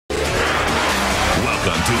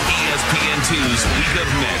Welcome to ESPN2's Week of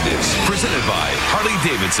Madness, presented by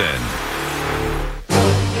Harley-Davidson.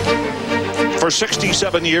 For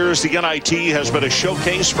 67 years, the NIT has been a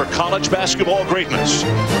showcase for college basketball greatness.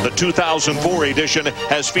 The 2004 edition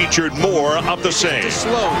has featured more of the same.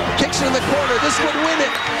 Slow, kicks it in the corner, this would win it.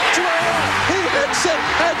 He hits it,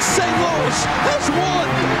 and St. Louis has won.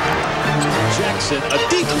 Jackson, a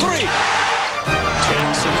deep three.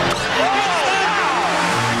 Jackson.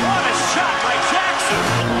 What a shot by Jackson.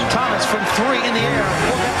 Thomas from three in the air.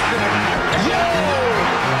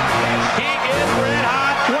 He is red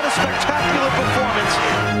hot. What a spectacular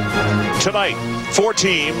performance. Tonight, 4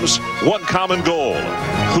 teams, 1 common goal.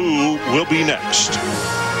 Who will be next?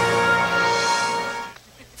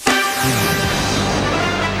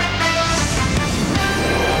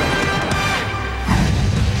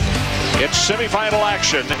 It's semifinal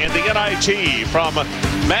action in the NIT from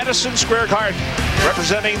Madison Square Garden.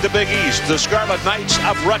 Representing the Big East, the Scarlet Knights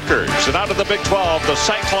of Rutgers. And out of the Big 12, the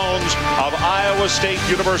Cyclones of Iowa State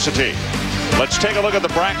University. Let's take a look at the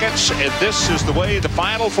brackets, and this is the way the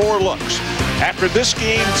Final Four looks. After this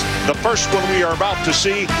game, the first one we are about to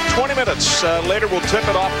see, 20 minutes later we'll tip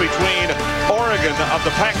it off between Oregon of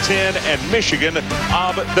the Pac-10 and Michigan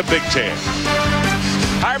of the Big Ten.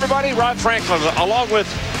 Hi, everybody. Rod Franklin, along with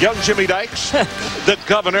young Jimmy Dykes, the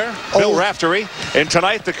governor, Bill Raftery. And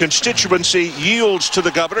tonight, the constituency yields to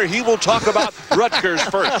the governor. He will talk about Rutgers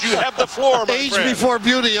first. You have the floor, my Age friend. before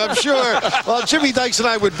beauty, I'm sure. Well, Jimmy Dykes and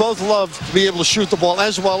I would both love to be able to shoot the ball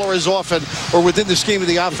as well or as often or within the scheme of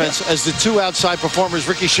the offense as the 2 outside performers,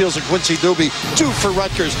 Ricky Shields and Quincy Douby, 2 for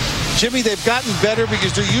Rutgers. Jimmy, they've gotten better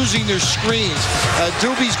because they're using their screens.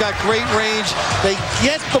 Douby's got great range. They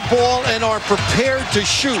get the ball and are prepared to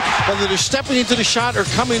shoot. Whether they're stepping into the shot or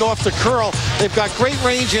coming off the curl, they've got great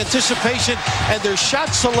range, anticipation, and their shot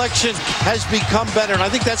selection has become better. And I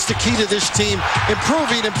think that's the key to this team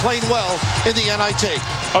improving and playing well in the NIT.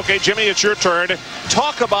 Okay, Jimmy, it's your turn.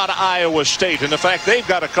 Talk about Iowa State and the fact they've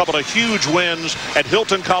got a couple of huge wins at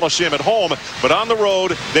Hilton Coliseum at home, but on the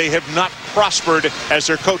road, they have not prospered as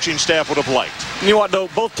their coaching staff would have liked. You know what, though?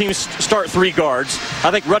 Both teams start 3 guards.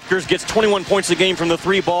 I think Rutgers gets 21 points a game from the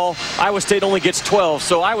 3 ball. Iowa State only gets 12.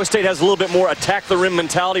 So Iowa State has a little bit more attack the rim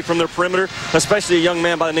mentality from their perimeter, especially a young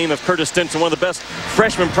man by the name of Curtis Stinson, one of the best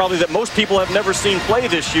freshmen probably that most people have never seen play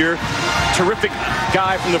this year. Terrific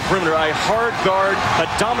guy from the perimeter. A hard guard, a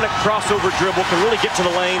dominant crossover dribble, can really get to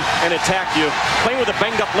the lane and attack you. Playing with a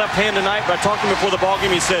banged-up left hand tonight, but I talked to him before the ball game.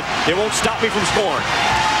 He said, it won't stop me from scoring.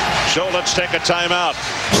 So let's take a timeout.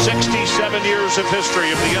 67 years of history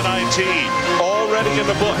of the NIT already in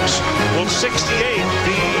the books. Will 68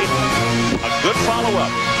 be a good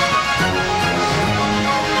follow-up?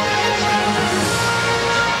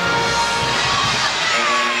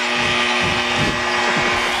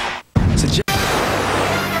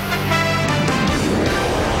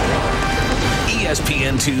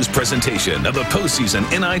 ESPN2's presentation of the postseason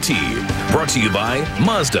NIT, brought to you by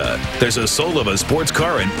Mazda. There's a soul of a sports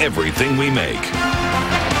car in everything we make.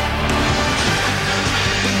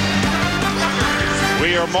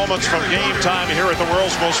 We are moments from game time here at the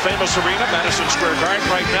world's most famous arena, Madison Square Garden.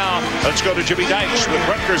 Right now, let's go to Jimmy Dykes with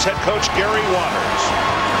Rutgers head coach Gary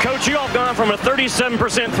Waters. Coach, you all have gone from a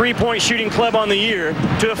 37% three-point shooting club on the year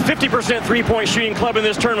to a 50% three-point shooting club in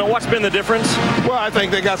this tournament. What's been the difference? Well, I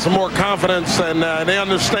think they got some more confidence, and they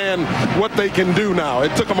understand what they can do now.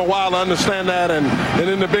 It took them a while to understand that, and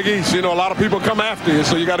in the Big East, you know, a lot of people come after you,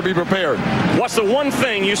 so you got to be prepared. What's the one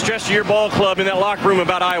thing you stress to your ball club in that locker room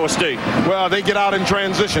about Iowa State? Well, they get out in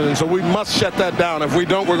transition, and so we must shut that down. If we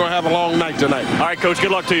don't, we're going to have a long night tonight. All right, Coach, good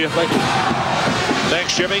luck to you. Thank you.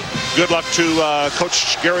 Thanks, Jimmy. Good luck to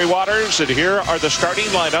Coach Gary Waters. And here are the starting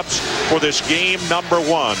lineups for this game number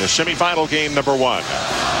 1, the semifinal game number 1.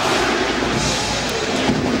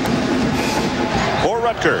 For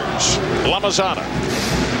Rutgers, Lamazana,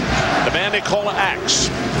 the man they call Axe,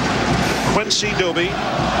 Quincy Douby,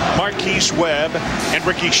 Marquise Webb, and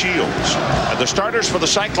Ricky Shields. And the starters for the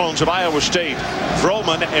Cyclones of Iowa State,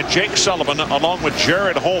 Vroman and Jake Sullivan, along with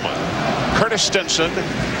Jared Holman, Curtis Stinson,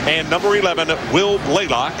 and number 11, Will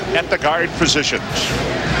Blaylock at the guard positions.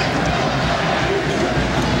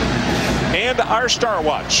 And our Star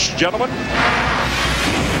Watch, gentlemen.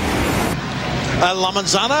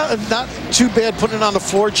 Lamazana, not too bad putting it on the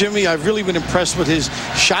floor, Jimmy. I've really been impressed with his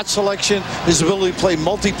shot selection, his ability to play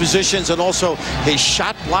multi-positions, and also his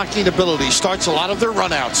shot-blocking ability. Starts a lot of their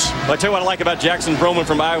runouts. Well, I tell you what I like about Jackson Vroman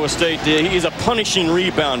from Iowa State. He's a punishing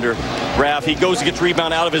rebounder, Raph. He goes to get the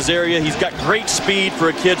rebound out of his area. He's got great speed for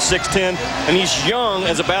a kid 6'10", and he's young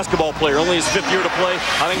as a basketball player. Only his 5th year to play.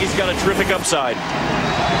 I think he's got a terrific upside.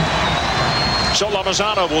 So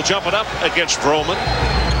Lamazana will jump it up against Vroman.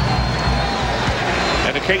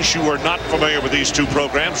 And in case you are not familiar with these two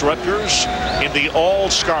programs, Rutgers in the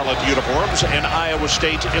all-scarlet uniforms and Iowa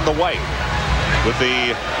State in the white with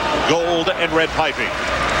the gold and red piping.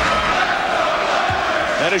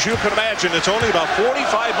 And as you can imagine, it's only about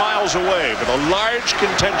 45 miles away, but a large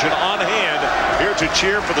contingent on hand here to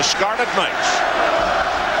cheer for the Scarlet Knights.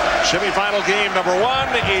 Semifinal game number 1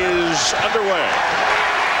 is underway.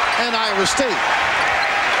 And Iowa State.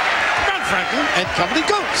 Ron Franklin and company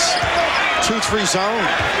goes. 2-3 zone.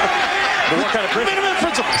 But what kind of minimum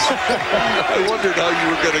principles? I wondered how you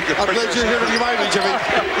were going to go. I'm glad you're here to remind me, Jimmy.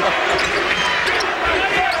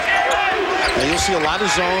 Now you'll see a lot of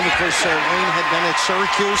zone. Of course, Wayne had been at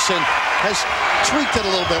Syracuse and has tweaked it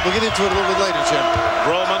a little bit. We'll get into it a little bit later, Jim.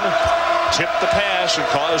 Roman tipped the pass and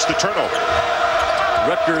caused the turnover.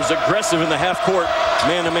 Rutgers aggressive in the half court.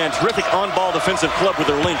 Man-to-man. Terrific on-ball defensive club with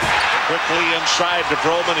their length. Quickly inside to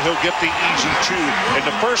Broman. He'll get the easy 2. And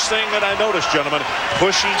the first thing that I noticed, gentlemen,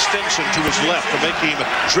 pushing Stinson to his left to make him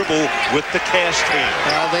dribble with the cast hand.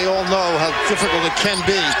 Well, they all know how difficult it can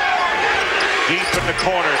be. Deep in the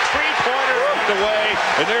corner. Three-pointer away.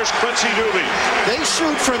 And there's Quincy Douby. They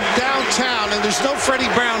shoot from downtown, and there's no Freddie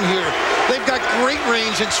Brown here. They've got great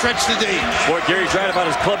range and stretch the D. Boy, Gary's right about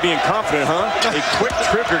his club being confident, huh? A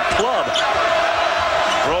quick-triggered club.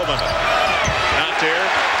 Roman not there.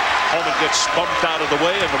 Holman gets bumped out of the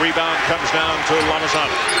way, and the rebound comes down to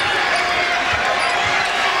Lamazana.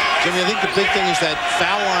 Jimmy, I think the big thing is that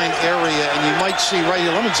foul line area, and you might see right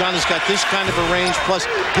here, Lamazana's got this kind of a range, plus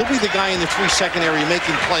he'll be the guy in the 3-second area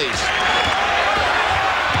making plays.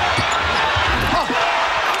 Oh.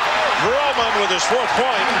 Roman with his 4th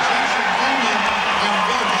point.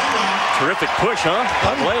 Terrific push, huh?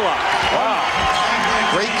 Blaylock. Wow.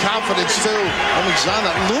 Great confidence, too.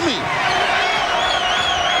 Lamazana, Lumi.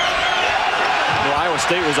 Well, Iowa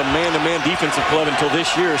State was a man-to-man defensive club until this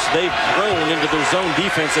year, so they've grown into their zone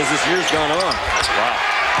defense as this year's gone on. Wow.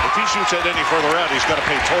 If he shoots it any further out, he's got to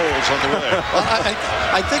pay tolls on the way. Well,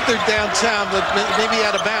 I think they're downtown, but maybe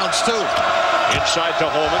out of bounds, too. Inside to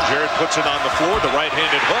Holman. Jared puts it on the floor, the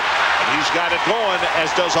right-handed hook, and he's got it going, as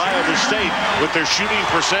does Iowa State with their shooting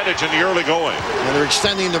percentage in the early going. And they're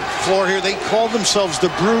extending the floor here. They call themselves the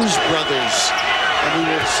Bruise Brothers, and we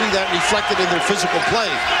will see that reflected in their physical play.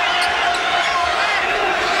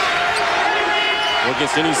 Well,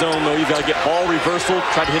 against any zone, though, you've got to get ball reversal,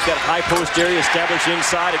 try to hit that high post area, establish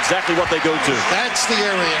inside, exactly what they go to. That's the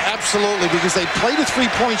area, absolutely, because they played a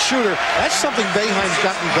 3-point shooter. That's something Boeheim's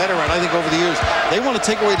gotten better at, I think, over the years. They want to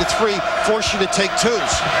take away the 3, force you to take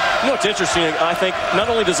 2s. You know, it's interesting. I think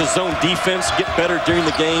not only does the zone defense get better during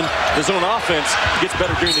the game, the zone offense gets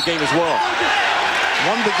better during the game as well.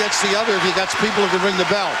 One begets the other if you got people who can ring the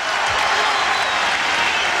bell.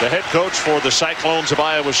 The head coach for the Cyclones of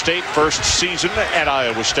Iowa State, first season at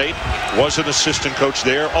Iowa State, was an assistant coach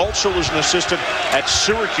there. Also was an assistant at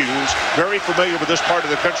Syracuse. Very familiar with this part of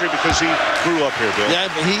the country because he grew up here, Bill. Yeah,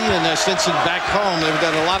 but he and Stinson back home, they've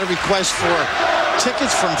got a lot of requests for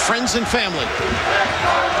tickets from friends and family.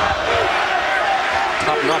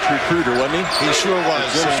 Top-notch recruiter, wasn't he? He sure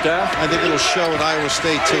was. Jim staff. I think it'll show at Iowa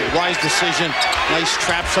State, too. Wise decision. Nice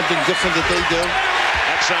trap, something different that they do.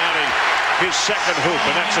 That's his second hoop,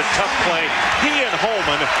 and that's a tough play. He and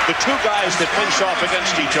Holman, the two guys that face off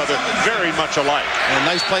against each other, very much alike. And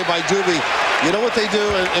nice play by Douby. You know what they do,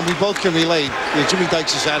 and we both can relate. Jimmy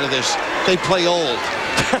Dykes is out of this. They play old.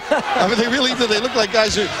 I mean, they really do. They look like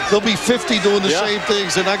guys they'll be 50 doing the same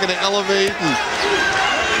things. They're not going to elevate. And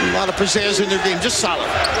a lot of pizzazz in their game. Just solid.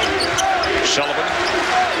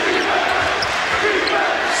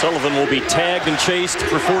 Sullivan will be tagged and chased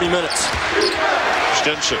for 40 minutes.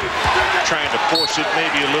 Stinson trying to force it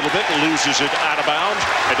maybe a little bit, loses it out of bounds,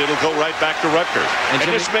 and it'll go right back to Rutgers. And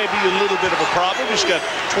this may be a little bit of a problem. He's got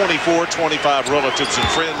 24, 25 relatives and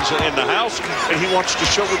friends in the house, and he wants to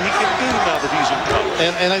show what he can do now that he's in college.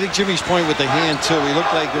 And I think Jimmy's point with the hand, too. He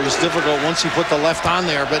looked like it was difficult once he put the left on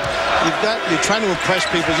there, but you're trying to impress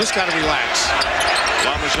people. You just got to relax.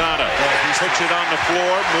 Lamazana puts it on the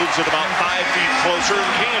floor, moves it about 5 feet closer,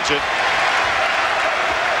 and hands it.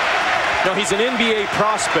 No, he's an NBA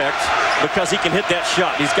prospect because he can hit that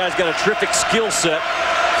shot. These guys got a terrific skill set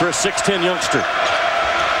for a 6'10 youngster.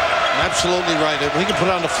 Absolutely right. We can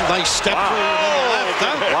put on a nice step through on the left.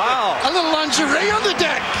 Huh? Wow. A little lingerie on the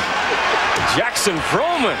deck. Jackson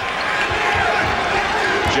Vroman.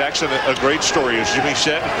 Jackson, a great story, as Jimmy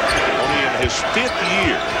said. Only in his 5th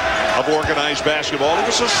year of organized basketball, he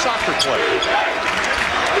was a soccer player.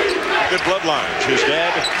 Good bloodlines. His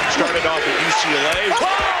dad started off at UCLA.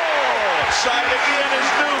 Whoa! Onside again is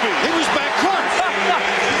Douby. He was back court.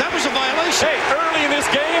 That was a violation. Hey, early in this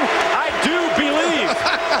game, I do believe.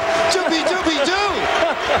 Douby.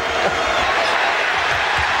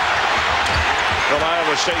 Well,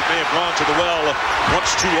 Iowa State may have gone to the well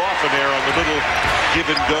once too often there on the little give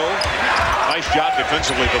and go. Nice job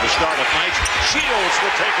defensively for the Scarlet Knights. Shields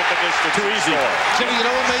will take it the distance. Too easy. Jimmy, you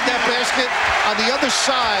know what made that basket? On the other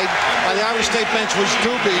side, by the Iowa State bench, was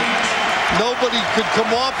Douby. Nobody could come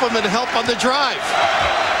off him and help on the drive.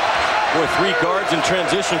 Boy, 3 guards in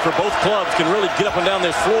transition for both clubs can really get up and down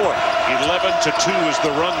this floor. 11-2 is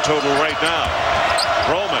the run total right now.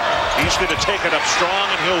 Roman, he's going to take it up strong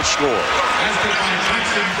and he'll score.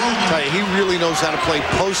 He really knows how to play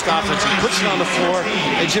post offense. He puts it on the floor.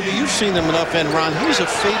 And Jimmy, you've seen him enough, and Ron, he's a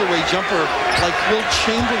fadeaway jumper like Will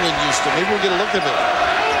Chamberlain used to. Maybe we'll get a look at it.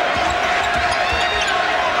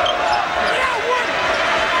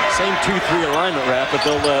 Same 2-3 alignment, Rap, but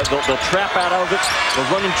they'll trap out of it. They'll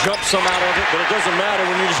run and jump some out of it, but it doesn't matter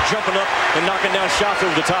when you're just jumping up and knocking down shots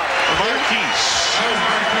over the top. Marquise.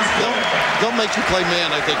 They'll make you play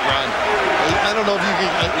man, I think, Ron. I don't know if you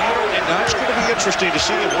can. It's going to be interesting to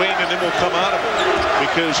see if Wayne and them will come out of it,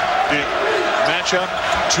 because the matchup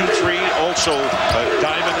 2-3, also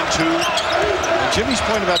diamond and 2. And Jimmy's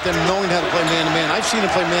point about them knowing how to play man-to-man. I've seen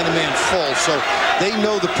them play man-to-man full, so they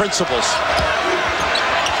know the principles.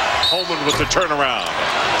 Holman with the turnaround.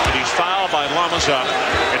 And he's fouled by Lamazan.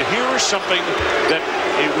 And here is something that,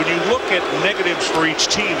 when you look at negatives for each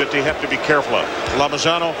team, that they have to be careful of.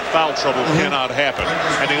 Lamazano, foul trouble cannot happen.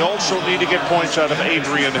 And they also need to get points out of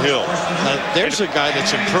Adrian Hill. There's a guy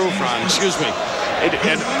that's improved, Ron. Excuse me.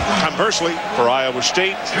 And conversely, for Iowa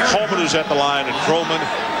State, Holman is at the line, and Groman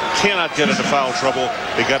cannot get into foul trouble.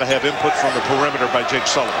 They got to have input from the perimeter by Jake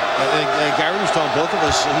Sullivan. Gary was telling both of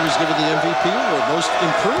us he was given the MVP award, most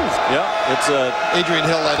improved. Yeah, it's Adrian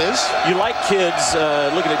Hill, that is. You like kids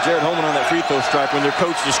looking at Jared Holman on that free throw stripe when their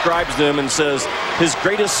coach describes them and says his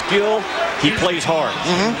greatest skill, he plays hard.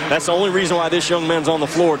 That's the only reason why this young man's on the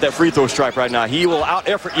floor at that free throw stripe right now. He will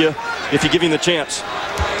out-effort you if you give him the chance.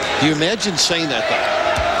 Do you imagine saying that, though?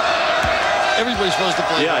 Everybody's supposed to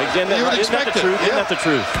play. Yeah, again, isn't that the truth? Isn't that the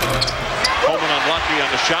truth? Holman unlucky on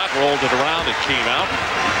the shot, rolled it around, it came out.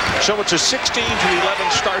 So it's a 16-11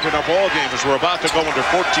 start in our ball game as we're about to go into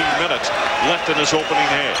 14 minutes left in this opening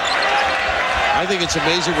half. I think it's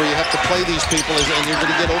amazing where you have to play these people, and you're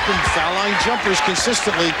going to get open foul line jumpers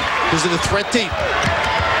consistently because of the threat deep.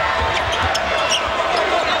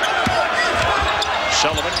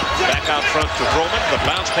 Sullivan back out front to Roman. The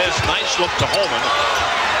bounce pass, nice look to Holman.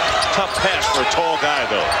 Tough pass for a tall guy,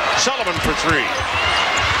 though. Sullivan for 3.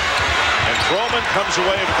 And Roman comes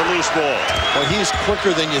away with the loose ball. Well, he's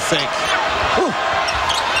quicker than you think. Whew.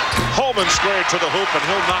 Holman squared to the hoop, and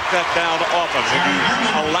he'll knock that down off him. And you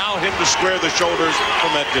allow him to square the shoulders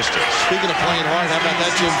from that distance. Speaking of playing hard, how about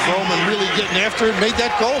that, Jim? Roman really getting after it, made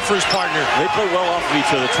that goal for his partner. They play well off of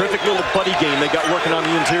each other. Terrific little buddy game they got working on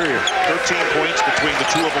the interior. 13 points between the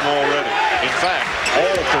two of them already. In fact,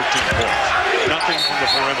 all 13 points. Nothing from the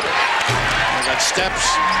perimeter. They got steps,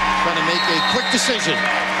 trying to make a quick decision.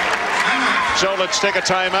 So let's take a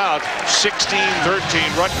timeout.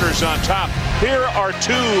 16-13, Rutgers on top. Here are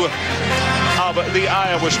 2 of the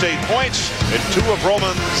Iowa State points and 2 of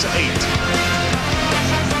Roman's 8.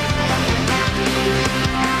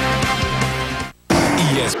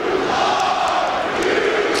 Yes.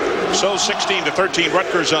 So 16-13,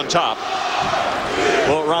 Rutgers on top.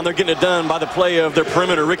 Well, Ron, they're getting it done by the play of their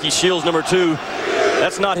perimeter. Ricky Shields, number 2.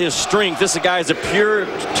 That's not his strength. This guy is a pure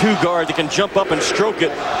 2 guard that can jump up and stroke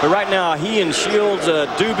it. But right now, he and Shields,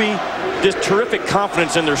 Douby, just terrific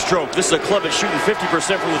confidence in their stroke. This is a club that's shooting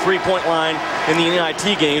 50% from the three-point line in the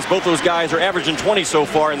NIT games. Both those guys are averaging 20 so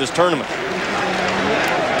far in this tournament.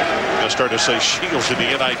 I started to say Shields in the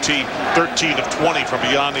NIT, 13 of 20 from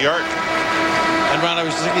beyond the arc. And Ron, I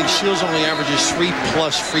was thinking Shields only averages 3+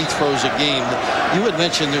 free throws a game. You had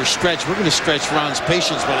mentioned their stretch. We're going to stretch Ron's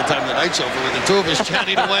patience by the time the night's over with the 2 of us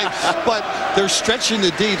chatting away. But they're stretching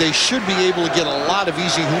the D. They should be able to get a lot of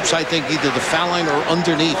easy hoops, I think, either the foul line or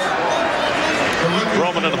underneath.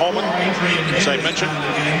 Roman and Holman, as I mentioned,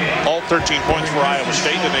 all 13 points for Iowa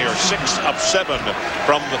State, and they are 6 of 7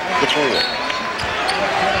 from the floor.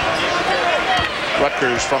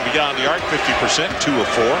 Rutgers from beyond the arc, 50%, 2 of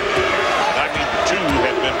 4. The 2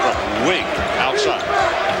 have been from way outside.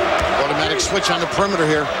 Automatic switch on the perimeter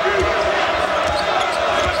here.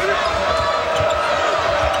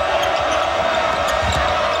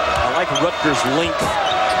 I like Rutgers' length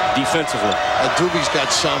defensively. Douby's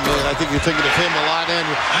got some, and I think you're thinking of him a lot, and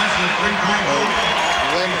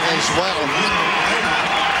Lim as well.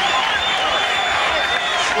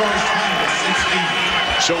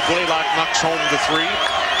 So Blaylock knocks home the three.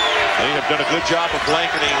 They have done a good job of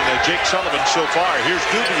blanketing Jake Sullivan so far. Here's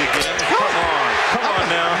Douby again. Come on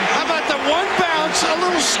now. How about the one bounce, a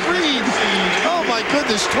little screen? Oh my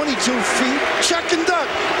goodness, 22 feet, chuck and duck.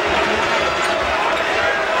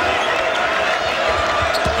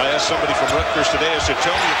 I asked somebody from Rutgers today, I said,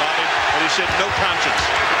 tell me about it, and he said, no conscience.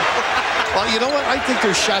 Well, you know what? I think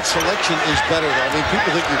their shot selection is better, though. I mean,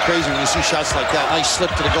 people think you're crazy when you see shots like that. Nice slip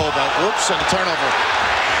to the goal, but whoops, and a turnover.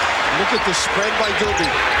 Look at the spread by Douby.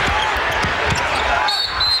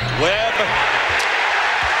 Webb.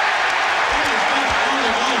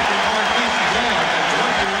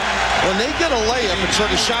 When they get a layup, it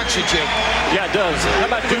sort of shocks you, Jim. Yeah, it does. How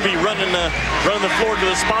about Douby running the floor to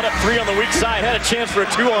the spot up three on the weak side? Had a chance for a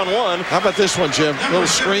 2-on-1. How about this one, Jim? Little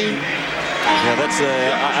screen. Yeah, that's.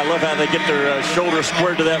 I love how they get their shoulder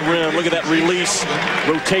squared to that rim. Look at that release,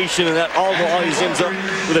 rotation, and that always ends up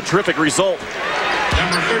with a terrific result.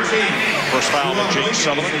 First foul on Jake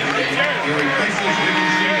Sullivan.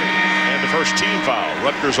 And the first team foul.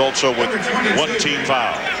 Rutgers also with one team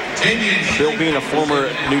foul. Bill, being a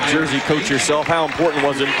former New Jersey coach yourself, how important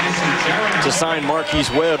was it to sign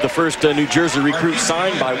Marquise Webb, the first New Jersey recruit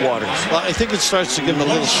signed by Waters? Well, I think it starts to give him a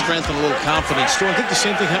little strength and a little confidence, too. I think the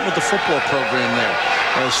same thing happened with the football program there.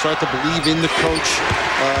 Start to believe in the coach.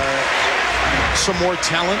 Some more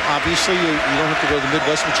talent, obviously. You don't have to go to the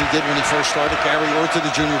Midwest, which he did when he first started, carry over to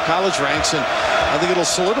the junior college ranks, and I think it'll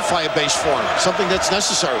solidify a base for him, something that's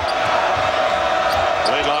necessary.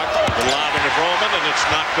 Blaylock, the lob into Roman, and it's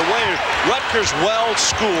knocked away. Rutgers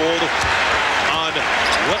well-schooled on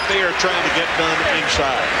what they are trying to get done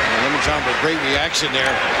inside. Lemon John, but great reaction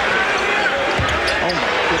there. Oh,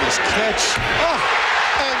 my goodness, catch. Oh,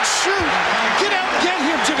 and shoot. Get out, get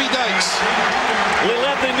him, Jimmy Dykes. They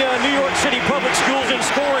led the New York City public schools in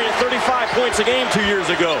scoring at 35 points a game 2 years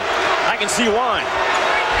ago. I can see why.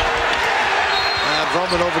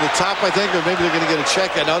 Roman over the top, I think, or maybe they're going to get a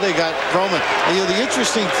check. I know they got Roman. And, you know, the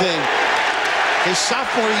interesting thing, his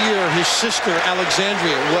sophomore year, his sister,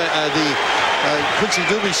 Alexandria, Quincy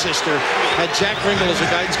Douby's sister, had Jack Ringel as a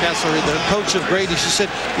guidance counselor, the coach of Grady. She said,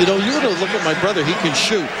 you know, you ought to look at my brother. He can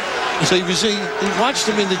shoot. So he watched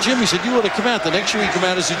him in the gym. He said, you ought to come out. The next year he come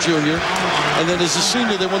out as a junior. And then as a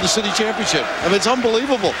senior, they won the city championship. I mean, it's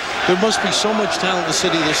unbelievable. There must be so much talent in the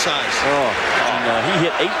city this size. Oh, and he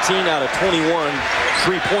hit 18 out of 21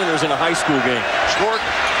 three-pointers in a high school game. Scored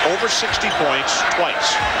over 60 points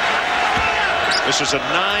twice. This is a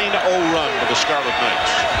 9-0 run for the Scarlet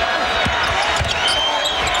Knights.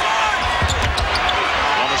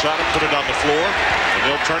 Lamazana put it on the floor, and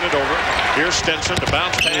they'll turn it over. Here's Stenson, the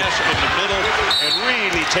bounce pass in the middle, and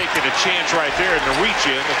really taking a chance right there. And the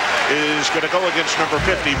reach-in is going to go against number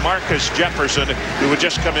 50, Marcus Jefferson, who would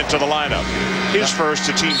just come into the lineup. His first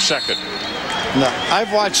to team second. No,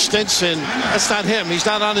 I've watched Stinson. That's not him. He's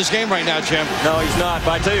not on his game right now, Jim. No, he's not.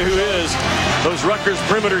 But I tell you who is. Those Rutgers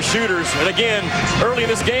perimeter shooters. And again, early in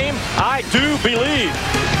this game, I do believe.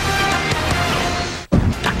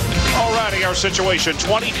 Alrighty, our situation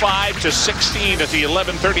 25-16 at the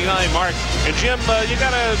 11:39 mark. And Jim, you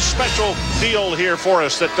got a special deal here for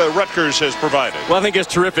us that Rutgers has provided. Well, I think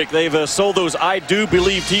it's terrific. They've sold those I Do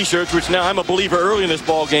Believe t-shirts, which now I'm a believer early in this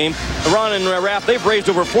ball game. Ron and Raph, they've raised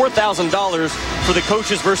over $4,000 for the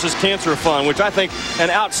Coaches versus Cancer Fund, which I think an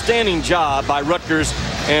outstanding job by Rutgers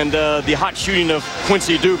and the hot shooting of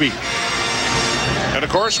Quincy Douby. And, of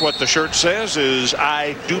course, what the shirt says is,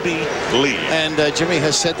 I do believe. And Jimmy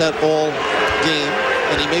has said that all game,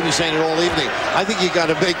 and he may be saying it all evening. I think you got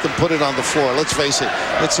to make them put it on the floor. Let's face it.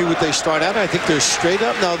 Let's see what they start out. I think they're straight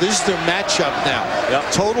up. No, this is their matchup now.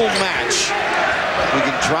 Yep. Total match. We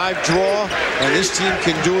can drive, draw, and this team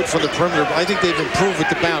can do it from the perimeter. I think they've improved with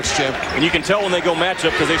the bounce, Jim. And you can tell when they go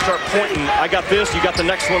matchup because they start pointing. I got this, you got the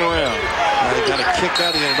next one around. They got a kick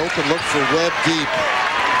out. He had an open look for Webb deep.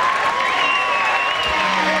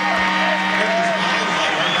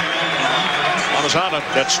 Lamazana,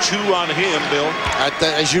 that's 2 on him, Bill.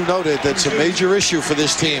 As you noted, that's a major issue for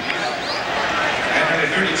this team.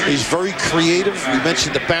 He's very creative. We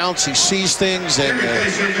mentioned the bounce. He sees things, and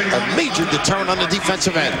a major deterrent on the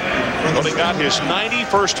defensive end. Well, he got his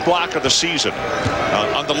 91st block of the season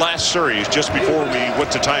on the last series just before we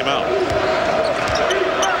went to timeout.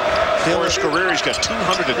 For his career, he's got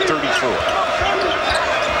 234.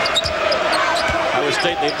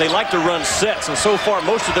 They like to run sets, and so far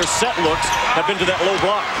most of their set looks have been to that low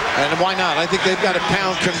block. And why not? I think they've got a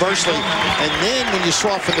pound conversely. And then when you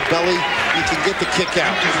soften the belly, you can get the kick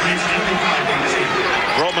out.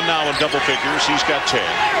 Roman now in double figures. He's got 10.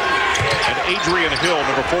 And Adrian Hill,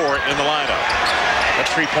 number 4, in the lineup. That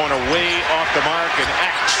three-pointer way off the mark, and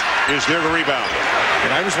Axe is there to rebound.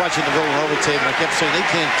 And I was watching the Villanova tape, and I kept saying they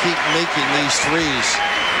can't keep making these threes.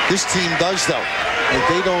 This team does, though. And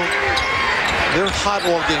they don't. They're hot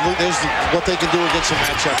all game. There's what they can do against a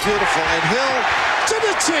matchup. Beautiful. And Hill to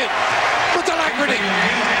the chin with alacrity.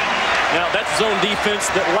 Now, that's zone defense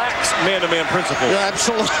that lacks man-to-man principle. Yeah,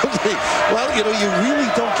 absolutely. Well, you know, you really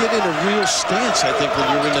don't get in a real stance, I think, when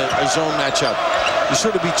you're in a zone matchup. You're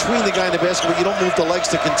sort of between the guy and the basket, but you don't move the legs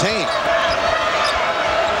to contain.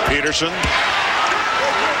 Peterson.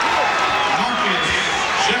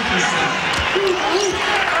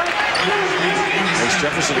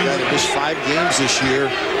 Jefferson, a guy that missed 5 games this year,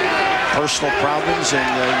 personal problems, and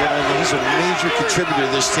you know, he's a major contributor to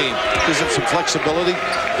this team. Gives him some flexibility.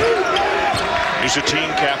 He's a team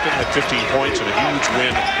captain at 15 points and a huge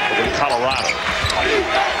win over Colorado.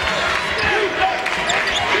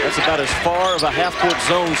 That's about as far of a half-court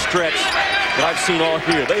zone stretch that I've seen all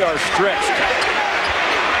here. They are stretched.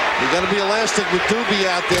 You got to be elastic with Douby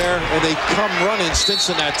out there, and they come running.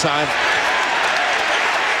 Stinson that time.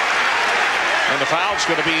 And the foul's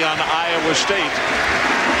going to be on Iowa State.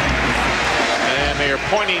 And they are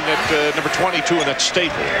pointing at number 22, and that's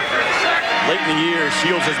Staple. Late in the year,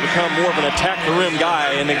 Shields has become more of an attack-the-rim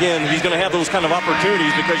guy. And again, he's going to have those kind of opportunities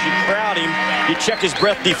because you crowd him, you check his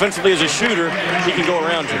breath defensively as a shooter, he can go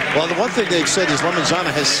around you. Well, the one thing they've said is Lemenzana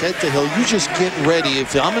has said to Hill, you just get ready.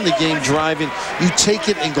 If I'm in the game driving, you take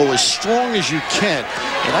it and go as strong as you can.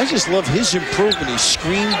 And I just love his improvement. He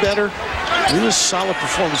screened better. Really solid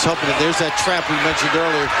performance helping it. There's that trap we mentioned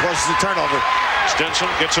earlier. Causes the turnover. Stinson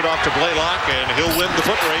gets it off to Blaylock, and he'll win the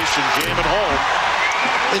foot race and jam it home.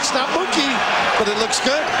 It's not Mookie, but it looks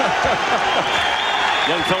good.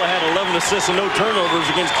 Young fella had 11 assists and no turnovers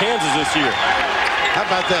against Kansas this year. How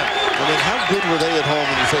about that? I mean, how good were they at home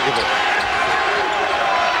when you think of it?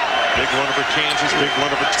 Big one over Kansas, big one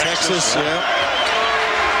over Texas. Yeah.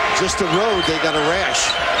 Just the road, they got a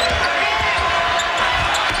rash.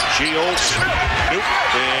 Shields, nope,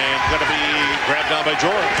 and going to be grabbed down by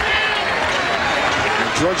George.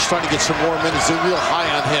 George's trying to get some more minutes. They're real high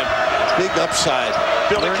on him. Big upside.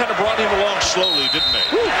 Bill, they kind of brought him along slowly, didn't they?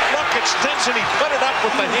 Woo. Look, it's Stinson. He put it up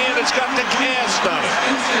with the hand. It's got the cast on it.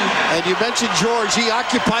 And you mentioned George. He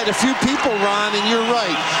occupied a few people, Ron, and you're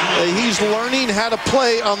right. He's learning how to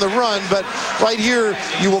play on the run, but right here,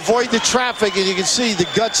 you avoid the traffic, and you can see the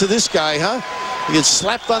guts of this guy, huh? He gets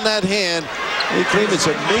slapped on that hand. They claim it's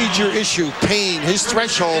a major issue. Pain, his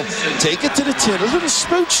threshold. Take it to the tin. A little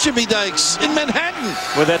smooch, Jimmy Dykes, in Manhattan.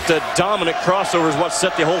 With that dominant crossover is what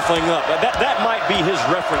set the whole thing up. That might be his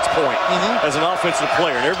reference point as an offensive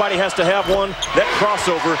player. And everybody has to have one. That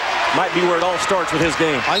crossover might be where it all starts with his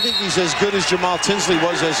game. I think he's as good as Jamal Tinsley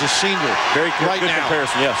was as a senior. Very good, right good now.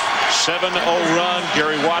 comparison, yes. 7-0 run.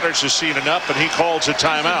 Gary Waters has seen enough, and he calls a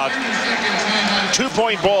timeout.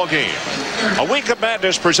 2-point ball game. A week of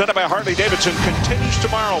madness presented by Harley-Davidson continues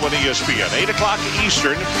tomorrow on ESPN. 8 o'clock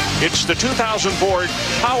Eastern. It's the 2004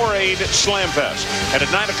 Powerade Slam Fest. And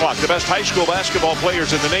at 9 o'clock, the best high school basketball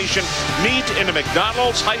players in the nation meet in a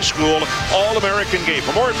McDonald's High School All-American game.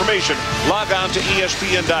 For more information, log on to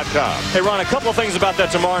ESPN.com. Hey, Ron, a couple of things about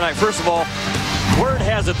that tomorrow night. First of all, word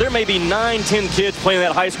has it there may be 9-10 kids playing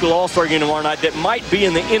that high school all-star game tomorrow night that might be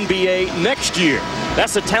in the NBA next year.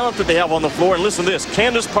 That's the talent that they have on the floor. And listen to this,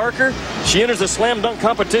 Candace Parker, she enters the slam dunk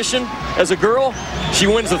competition as a girl, she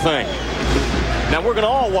wins the thing. Now we're going to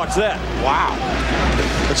all watch that. Wow.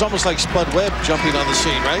 It's almost like Spud Webb jumping on the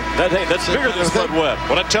scene, right? That's bigger than Spud Webb.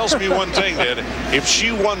 Well, that tells me one thing, Dad. If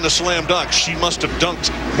she won the slam dunk, she must have dunked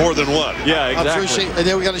more than one. Yeah, exactly. And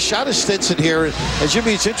then we got a shot of Stinson here. And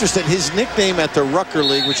Jimmy, it's interesting. His nickname at the Rutgers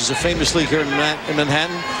League, which is a famous league here in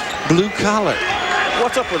Manhattan, Blue Collar.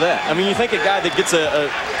 What's up with that? I mean, you think a guy that gets a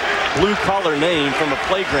blue-collar name from a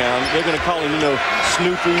playground, they're going to call him, you know,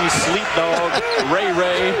 Snoopy, Sleep Dog, Ray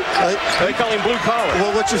Ray. They call him blue-collar.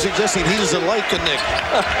 Well, what you're suggesting, he doesn't like the Nick.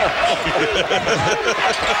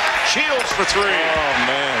 Shields for three. Oh,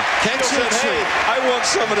 man. Said, hey, I want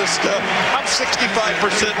some of this stuff. I'm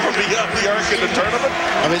 65% from beyond the arc in the tournament.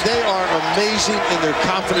 I mean, they are amazing in their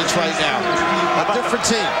confidence right now. A different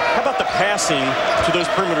team. How about the passing to those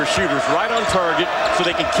perimeter shooters right on target so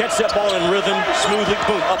they can catch that ball in rhythm, smoothly,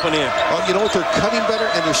 boom, up and in. Well, you know what? They're cutting better,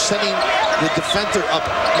 and they're setting the defender up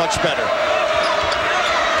much better.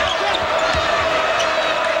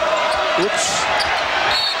 Oops.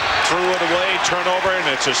 Threw it away, turnover, and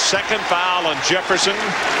it's a second foul on Jefferson.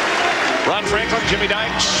 Ron Franklin, Jimmy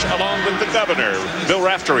Dykes, along with the governor, Bill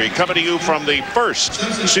Raftery, coming to you from the first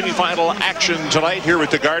semifinal action tonight here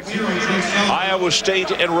at the Garden. Iowa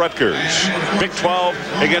State and Rutgers. Big 12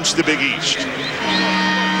 against the Big East.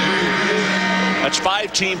 A That's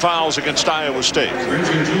 5 team fouls against Iowa State.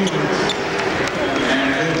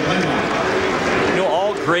 You know,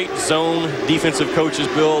 all great zone defensive coaches,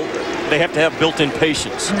 Bill, they have to have built-in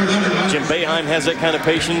patience. Jim Boeheim has that kind of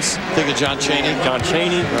patience. Think of John Chaney.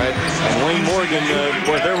 Right. And Wayne Morgan,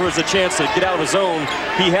 where there was a chance to get out of his zone,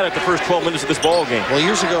 he had it the first 12 minutes of this ball game. Well,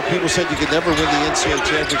 years ago, people said you could never win the NCAA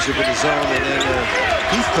championship in the zone, and then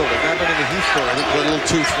Heathcote, not in the Heathcote, I think a little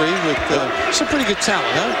 2-3 with some pretty good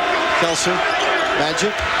talent, huh? Kelson,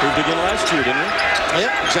 Magic. Proved again last year, didn't he?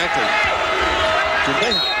 Yeah, exactly. Jim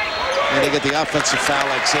Boeheim. And they get the offensive foul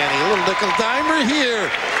like Zanny. A little nickel dimer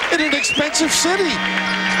here in an expensive city.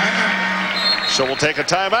 So we'll take a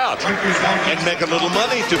timeout and make a little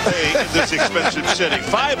money to pay in this expensive city.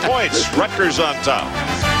 5 points, Rutgers on top.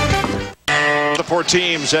 The 4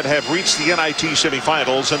 teams that have reached the NIT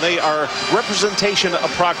semifinals, and they are representation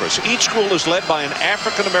of progress. Each school is led by an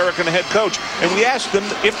African-American head coach, and we asked them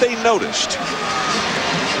if they noticed.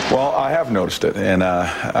 Well, I have noticed it, and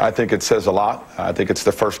I think it says a lot. I think it's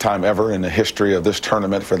the first time ever in the history of this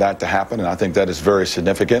tournament for that to happen, and I think that is very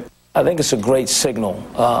significant. I think it's a great signal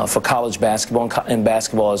for college basketball and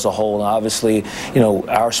basketball as a whole. And obviously, you know,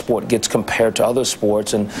 our sport gets compared to other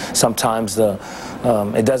sports, and sometimes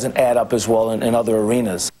it doesn't add up as well in other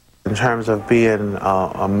arenas. In terms of being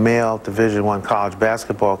a male Division I college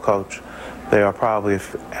basketball coach, there are probably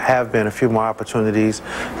have been a few more opportunities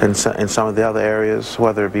in some of the other areas,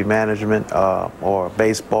 whether it be management or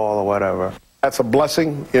baseball or whatever. That's a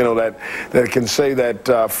blessing, you know, that can say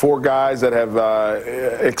that 4 guys that have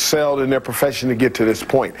excelled in their profession to get to this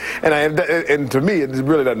point. And to me, it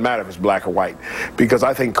really doesn't matter if it's black or white, because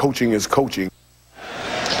I think coaching is coaching.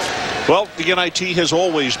 Well, the NIT has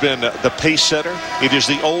always been the pace setter. It is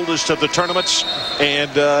the oldest of the tournaments,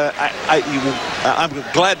 and I'm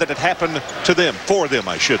glad that it happened to them, for them,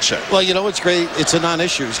 I should say. Well, you know what's great? It's a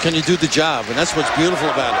non-issue. Can you do the job? And that's what's beautiful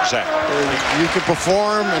about it. Exactly. You can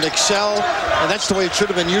perform and excel, and that's the way it should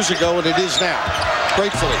have been years ago, and it is now,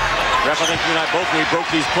 gratefully. Ref, I think you and I both, when we broke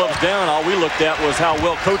these clubs down, all we looked at was how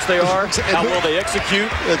well coached they are, how well they execute.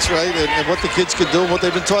 That's right, and what the kids can do and what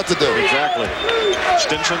they've been taught to do. Exactly.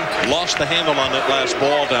 Stinson lost the handle on that last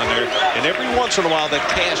ball down there, and every once in a while that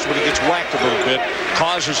cast, when he gets whacked a little bit,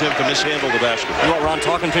 causes him to mishandle the basketball. You know what, Ron,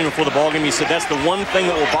 talking to him before the ball game, he said that's the one thing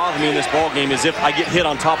that will bother me in this ball game is if I get hit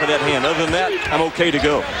on top of that hand. Other than that, I'm okay to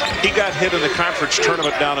go. He got hit in the conference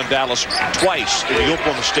tournament down in Dallas twice in the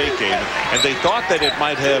Oklahoma State game, and they thought that it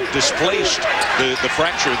might have displaced the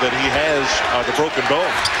fracture that he has, the broken bone.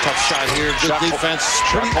 Tough shot here, good defense.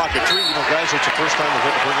 Shot clock at 3. You know, guys, it's the first time we've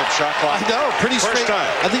had to bring up shot clock. I know, pretty straight.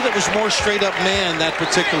 I think that was more straight up man that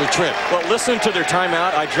particular trip. Well, listen to their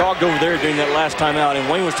timeout. I jogged over there during that last timeout, and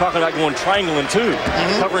Wayne was talking about going triangle and 2,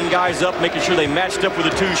 covering guys up, making sure they matched up with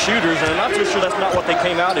the 2 shooters, and I'm not too sure that's not what they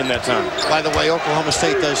came out in that time. By the way, Oklahoma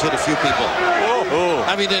State does hit a few people. Oh.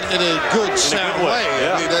 I mean, in a good, sound way.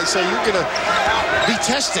 Yeah. I mean, so you're going to be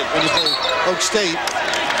tested when you play Oak State.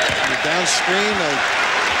 You're downstream, I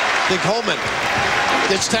think Holman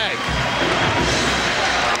gets tagged.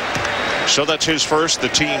 So that's his first, the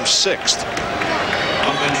team's 6th.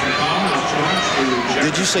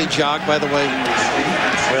 Did you say jog, by the way?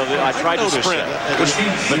 Well, I tried to sprint.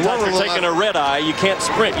 But after taking a red eye, you can't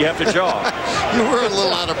sprint, you have to jog. You were a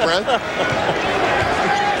little out of breath.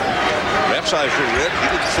 Ref's eyes were red. He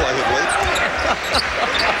didn't fly it late.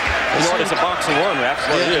 You know what? It's a boxing 1, Ref. That's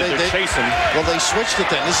what it is. They're chasing. Well, they switched it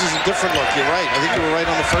then. This is a different look. You're right. I think you were right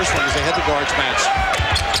on the first one because they had the guards match.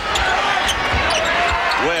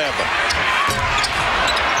 Webb.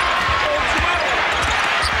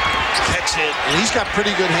 Catch it. And he's got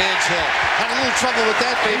pretty good hands here. Had a little trouble with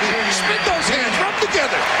that, baby. Spin those hands. Rub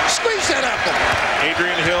together. Squeeze that apple.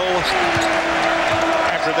 Adrian Hill,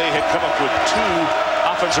 after they had come up with 2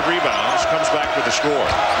 offensive rebounds, comes back with the score.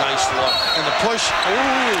 Nice look. And the push.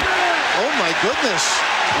 Ooh. Oh, my goodness.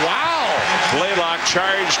 Wow. Blaylock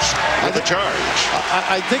charged with the charge.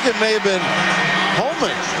 I think it may have been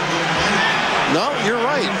Holman. No, you're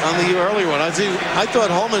right on the earlier one. I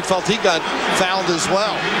thought Holman felt he got fouled as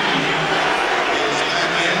well.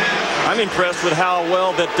 I'm impressed with how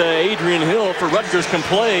well that Adrian Hill for Rutgers can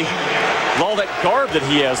play with all that garb that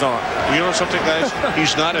he has on. You know something, guys?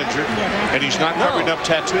 He's not injured, and he's not covering up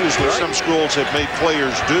tattoos, which some schools have made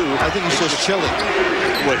players do. I think he's just chilly.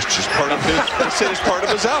 Well, it's just part of his. It's part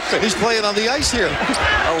of his outfit. He's playing on the ice here.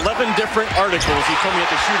 11 different articles he told me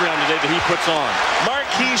at the shoot-around today that he puts on.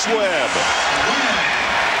 Marquise Webb.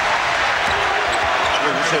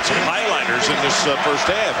 We've had some highlighters in this first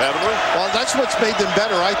half, haven't we? Well, that's what's made them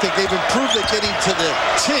better. I think they've improved at getting to the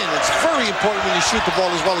tin. It's very important when you shoot the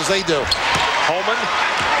ball as well as they do. Holman.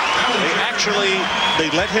 They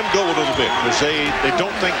let him go a little bit because they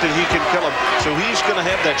don't think that he can kill him. So he's going to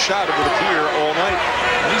have that shot, it would appear, all night.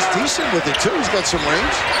 He's decent with it, too. He's got some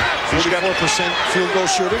range. 44% field goal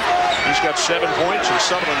shooter. He's got 7 points, and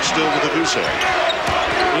Sullivan's still with a goose egg.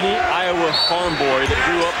 Any Iowa farm boy that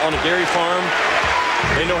grew up on a dairy farm,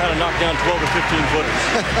 they know how to knock down 12 or 15 footers.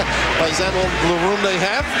 Is that all the room they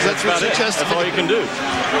have? That's about it. That's all you can do.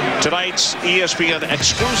 Tonight's ESPN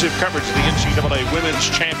exclusive coverage of the NCAA Women's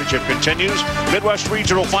Championship continues. Midwest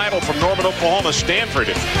Regional Final from Norman, Oklahoma. Stanford,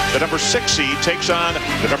 the number 6 seed, takes on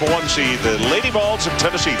the number 1 seed, the Lady Vols of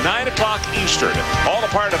Tennessee. 9 o'clock Eastern. All a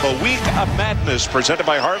part of a week of madness presented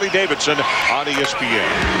by Harley-Davidson on ESPN.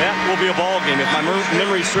 That will be a ball game. If my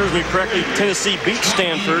memory serves me correctly, Tennessee beat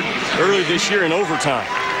Stanford early this year in overtime.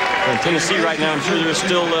 And Tennessee right now, I'm sure they're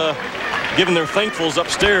still giving their thankfuls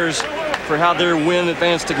upstairs for how their win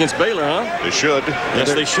advanced against Baylor, huh? They should.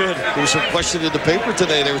 Yes, they should. There was some question in the paper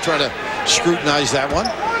today. They were trying to scrutinize that one.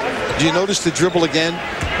 Do you notice the dribble again?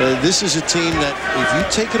 This is a team that if you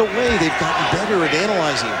take it away, they've gotten better at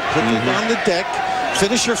analyzing. Putting it on the deck,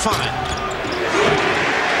 finisher fine.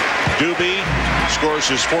 Douby scores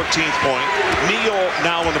his 14th point. Neal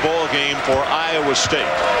now in the ball game for Iowa State.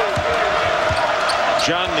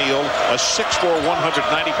 John Neal, a 6'4",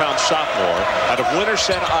 190-pound sophomore out of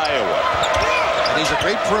Winterset, Iowa. And he's a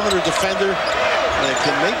great perimeter defender that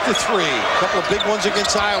can make the three. A couple of big ones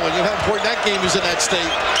against Iowa. You know how important that game is in that state.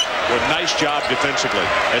 Well, nice job defensively.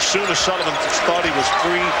 As soon as Sullivan thought he was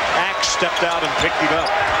free, Axe stepped out and picked him up.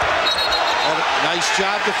 Nice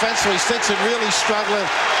job defensively. Stinson really struggling.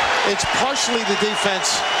 It's partially the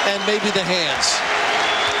defense and maybe the hands.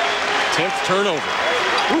 10th turnover.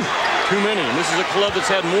 Ooh. Too many. And this is a club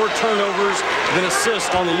that's had more turnovers than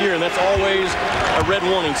assists on the year, and that's always a red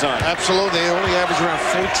warning sign. Absolutely. They only average around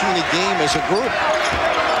 14 a game as a group.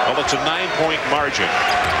 Well, it's a 9-point margin.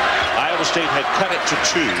 Iowa State had cut it to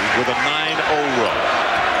 2 with a 9-0 run.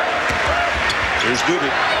 Here's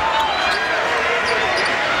Douby.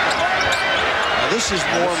 Now, this is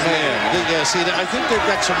more man. Yeah, see, I think they've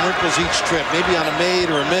got some wrinkles each trip, maybe on a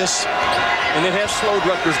made or a miss. And it has slowed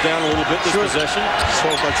Rutgers down a little bit this possession.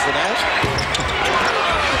 So much for that.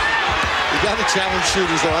 You got to challenge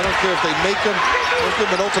shooters, though. I don't care if they make them. Don't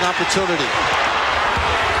give them an open opportunity.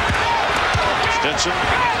 Stinson.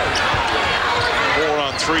 4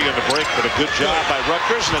 on 3 in the break, but a good job by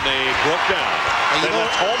Rutgers, and then they broke down. They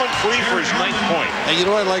left Holman free for his 9th point. And you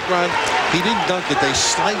know what I like, Ron? He didn't dunk it. They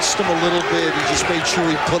sliced him a little bit. He just made sure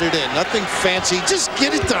he put it in. Nothing fancy. Just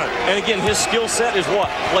get it done. And again, his skill set is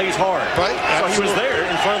what? Plays hard. Right. So he was there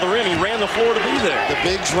in front of the rim. He ran the floor to be there. The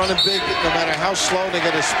bigs running big, no matter how slow. They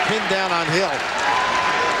got his pin down on Hill.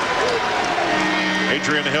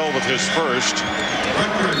 Adrian Hill with his first.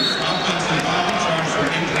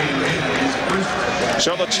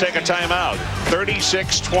 So let's take a timeout.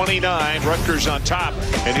 36-29, Rutgers on top.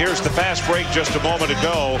 And here's the fast break just a moment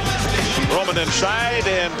ago. Roman inside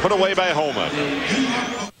and put away by Holman.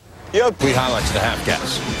 Yep. We highlights the half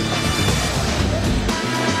guess.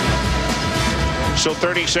 So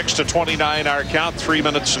 36-29 our count. 3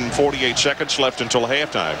 minutes and 48 seconds left until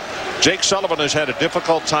halftime. Jake Sullivan has had a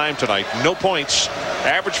difficult time tonight. No points.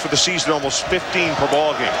 Average for the season almost 15 per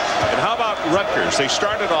ball game. And how about Rutgers? They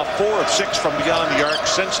started off 4 of 6 from beyond the arc.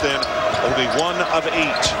 Since then, only 1 of 8.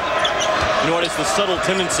 You know what? It's the subtle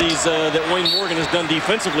tendencies that Wayne Morgan has done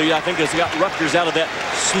defensively. I think has got Rutgers out of that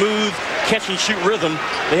smooth catch-and-shoot rhythm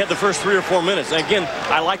they had the first 3 or 4 minutes. And again,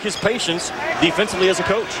 I like his patience defensively as a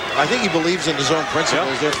coach. I think he believes in his own principles.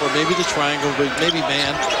 Yep. Therefore, maybe the triangle, maybe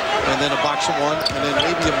man, and then a box and one, and then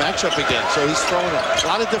maybe a matchup again. So he's throwing a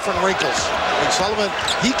lot of different wrinkles. And Sullivan,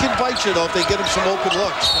 he can bite you, though, if they get him some open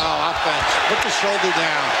looks. Now, offense, put the shoulder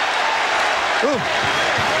down. Ooh.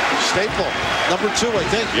 Staple, number 2, I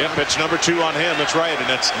think. Yep, it's number 2 on him. That's right, and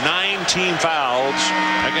it's 9 team fouls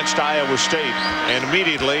against Iowa State. And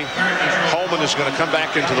immediately, Holman is going to come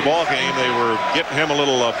back into the ball game. They were getting him a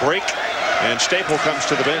little break, and Staple comes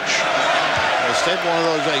to the bench. Staple, one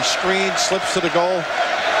of those, a screen, slips to the goal,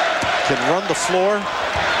 can run the floor.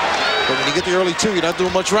 But when you get the early 2, you're not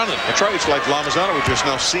doing much running. That's right. It's like Lamazano. We're just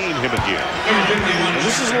now seeing him again. And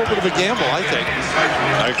this is a little bit of a gamble, I think.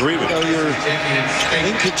 I agree with you. You're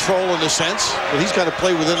in control in a sense, but he's got to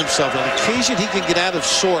play within himself. On occasion, he can get out of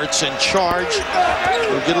sorts and charge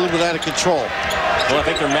or get a little bit out of control. Well, I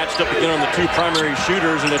think they're matched up again on the 2 primary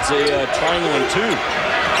shooters, and it's a triangle and 2.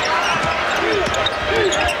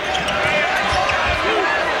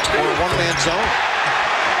 Or a one-man zone.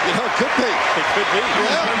 You know, it could be. It could be.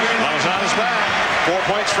 Yeah. Lamazano's back. 4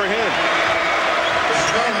 points for him.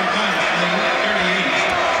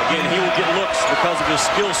 again. He will get looks because of his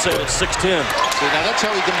skill set at 6'10". See, now that's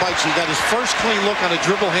how he can bite you. He got his first clean look on a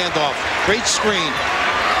dribble handoff. Great screen.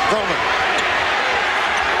 Roman.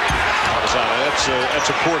 That's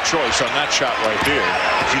a poor choice on that shot right there.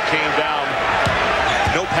 He came down,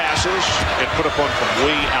 no passes, and put up one from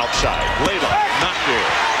way outside. Layla, not there.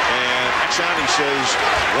 And Axani says,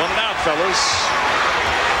 "One and out, fellas."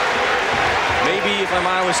 Maybe if I'm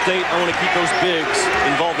Iowa State, I want to keep those bigs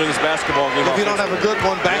involved in this basketball game. If you don't have a good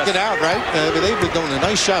one, back it out, right? They've been doing a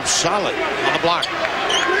nice job, solid on the block.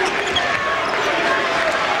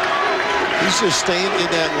 He's just staying in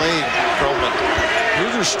that lane, Roman.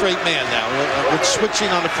 Here's a straight man now with switching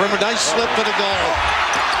on the perimeter. Nice slip for the goal.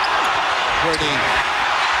 Pretty.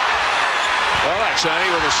 Well, Axani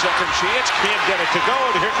with a second chance. Can't get it to go.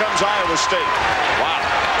 And here comes Iowa State. Wow.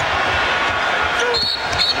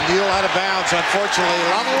 Neal out of bounds, unfortunately. A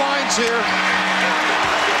lot of lines here.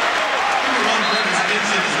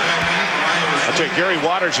 I'll tell you, Gary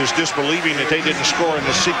Waters is disbelieving that they didn't score in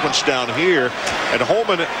the sequence down here. And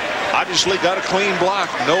Holman obviously got a clean block.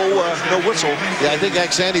 No whistle. Yeah, I think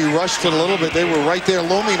Axani rushed it a little bit. They were right there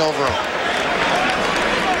looming over him.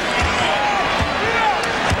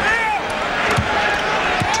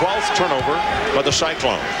 Turnover by the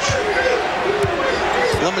Cyclones.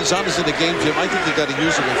 Lemonzano's in the game, Jim. I think they got to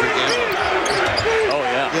use him every game. Oh,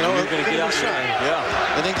 yeah. You know, you're going to get outside. Yeah.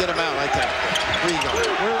 And then get him out like that. Where are you going?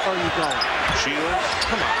 Where are you going? Shields.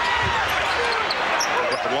 Come on.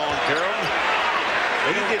 Got the long carom.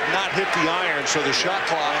 He did not hit the iron, so the shot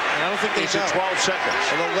clock I don't think they is at 12 seconds.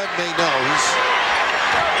 Although Webb may know.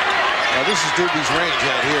 Now, this is Douby's range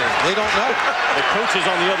out here. They don't know. The coaches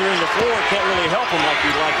on the other end of the floor can't really help him like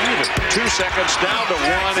you'd like either. 2 seconds down to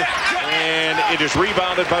 1, and it is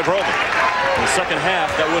rebounded by Roman. In the second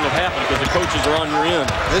half, that wouldn't have happened because the coaches are on your end.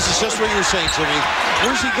 This is just what you're saying, Jimmy.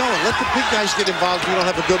 Where's he going? Let the big guys get involved. We don't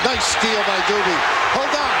have a good. Nice steal by Douby.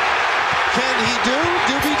 Hold on. Can he do?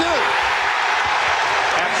 Douby do.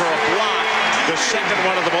 After a block, the second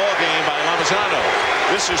one of the ball game by Lamazano.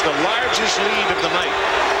 This is the largest lead of the night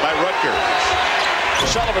by Rutgers.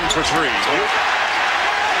 Sullivan for 3.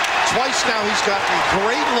 Twice now he's gotten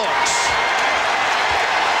great looks.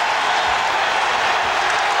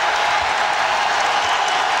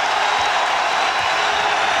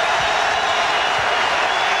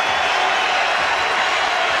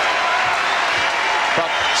 About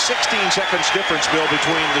 16 seconds difference, Bill,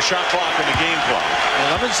 between the shot clock and the game clock.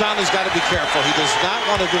 And Lamazano's got to be careful. He does not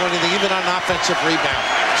want to do anything, even on an offensive rebound.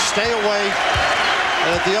 Stay away.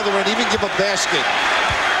 And at the other end, even give a basket.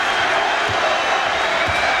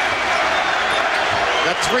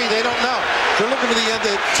 That 3, they don't know. They're looking for the end.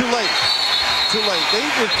 Too late. Too late. They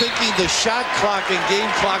were thinking the shot clock and game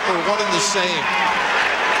clock were one and the same.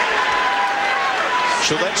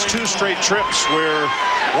 So that's 2 straight trips where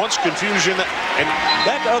once confusion, and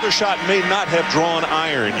that other shot may not have drawn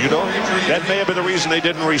iron, you know? That may have been the reason they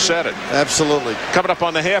didn't reset it. Absolutely. Coming up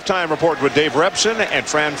on the halftime report with Dave Repson and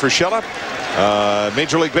Fran Fraschilla.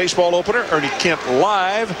 Major League Baseball opener, Ernie Kent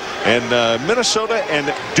live, and Minnesota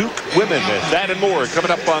and Duke women. That and more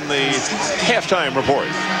coming up on the halftime report.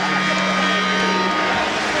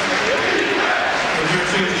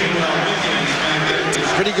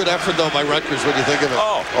 Pretty good effort, though, by Rutgers. What do you think of it?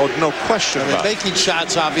 Oh, no question about it. Making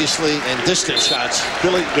shots, obviously, and distant shots.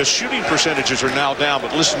 Billy, the shooting percentages are now down,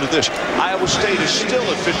 but listen to this. Iowa State is still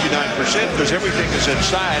at 59% because everything is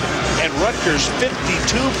inside, and Rutgers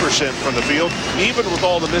 52% from the field, even with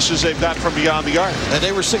all the misses they've got from beyond the arc. And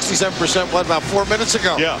they were 67%, what, about 4 minutes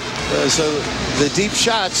ago? Yeah. So the deep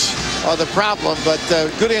shots are the problem, but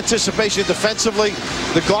good anticipation defensively.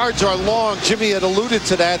 The guards are long. Jimmy had alluded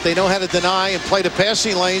to that. They know how to deny and play the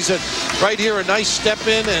passing lanes. And right here, a nice step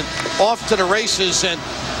in and off to the races. And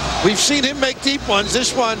we've seen him make deep ones.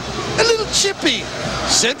 This one, a little chippy.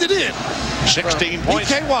 Send it in. 16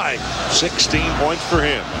 points. BKY. 16 points for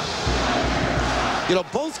him. You know,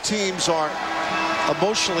 both teams are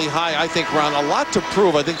emotionally high, I think, Ron. A lot to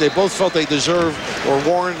prove. I think they both felt they deserved or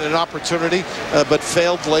warranted an opportunity, but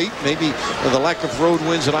failed late. Maybe the lack of road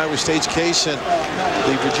wins in Iowa State's case, and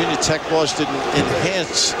the Virginia Tech loss didn't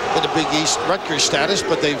enhance in the Big East Rutgers status,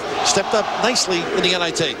 but they've stepped up nicely in the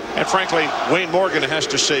NIT. And frankly, Wayne Morgan has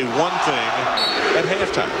to say one thing at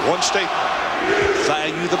halftime, one statement.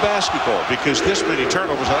 Value the basketball, because this many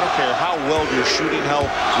turnovers, I don't care how well you're shooting, how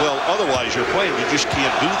well otherwise you're playing, you just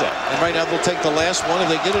can't do that. And right now they'll take the last one.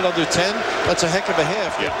 If they get it under 10, that's a heck of a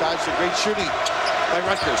half. Yeah. Dodged a great shooting by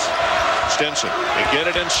Rutgers. Stinson, they get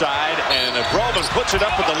it inside, and Broman puts it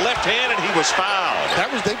up with the left hand, and he was fouled.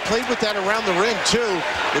 They played with that around the rim too.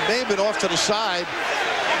 It may have been off to the side.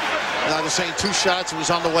 Now they're saying 2 shots. It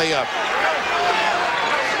was on the way up.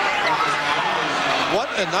 What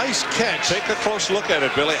a nice catch. Take a close look at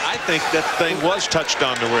it, Billy. I think that thing was touched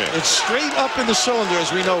on the rim. It's straight up in the cylinder,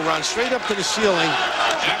 as we know, Ron. Straight up to the ceiling.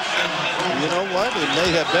 You know what? It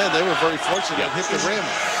may have been. They were very fortunate to hit the rim.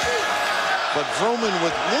 But Vroman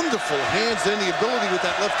with wonderful hands and the ability with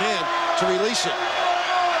that left hand to release it.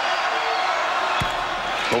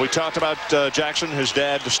 Well, we talked about Jackson. His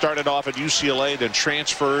dad started off at UCLA, then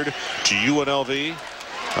transferred to UNLV.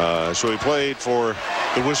 So he played for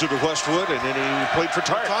the Wizard of Westwood, and then he played for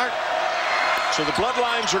Tart. So the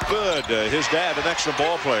bloodlines are good. His dad, an excellent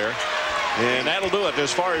ball player. And that'll do it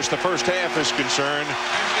as far as the first half is concerned.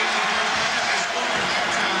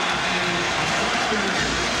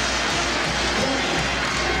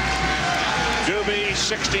 Douby,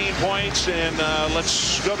 16 points, and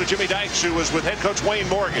let's go to Jimmy Dykes, who was with head coach Wayne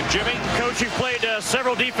Morgan. Jimmy? Coach, you've played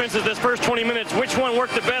several defenses this first 20 minutes. Which one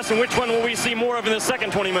worked the best, and which one will we see more of in the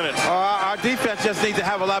second 20 minutes? Our defense just needs to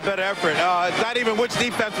have a lot better effort. It's not even which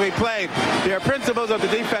defense we played. There are principles of the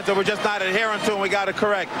defense that we're just not adhering to, and we got to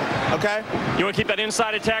correct. Okay? You want to keep that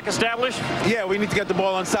inside attack established? Yeah, we need to get the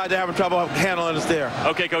ball inside. They're having trouble handling us there.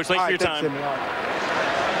 Okay, Coach. Thanks for your time.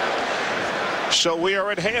 So we are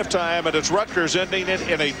at halftime, and it's Rutgers ending it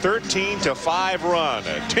in a 13-5 run.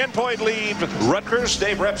 A 10-point lead, Rutgers.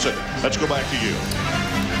 Dave Repson, let's go back to you.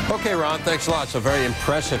 Okay, Ron, thanks a lot. So very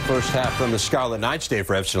impressive first half from the Scarlet Knights. Dave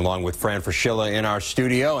Repson along with Fran Fraschilla in our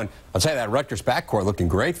studio. And I'll tell you that Rutgers backcourt looking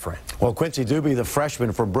great, Fran. Well, Quincy Douby, the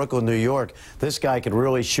freshman from Brooklyn, New York, this guy can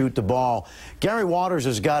really shoot the ball. Gary Waters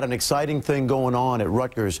has got an exciting thing going on at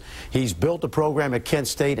Rutgers. He's built a program at Kent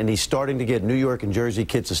State, and he's starting to get New York and Jersey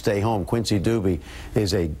kids to stay home. Quincy Douby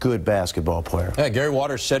is a good basketball player. Yeah, Gary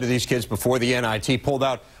Waters said to these kids before the NIT, pulled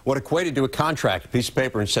out what equated to a contract, a piece of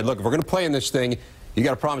paper, and said, look, if we're going to play in this thing, you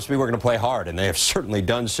got to promise me we're going to play hard, and they have certainly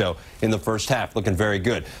done so in the first half, looking very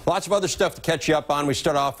good. Lots of other stuff to catch you up on. We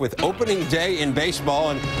start off with opening day in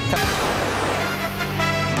baseball. And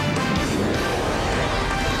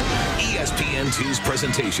ESPN2's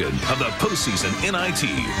presentation of the postseason NIT,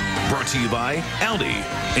 brought to you by Audi.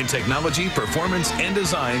 In technology, performance, and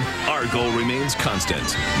design, our goal remains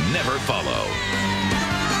constant. Never follow.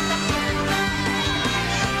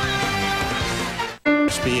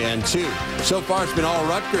 ESPN2. So far, it's been all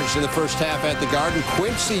Rutgers in the first half at the Garden.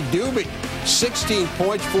 Quincy Douby, 16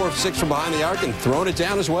 points, 4 of 6 from behind the arc, and throwing it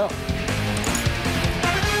down as well.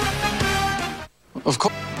 Of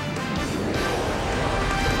course.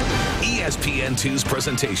 ESPN2's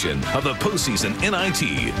presentation of the postseason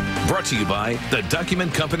NIT, brought to you by the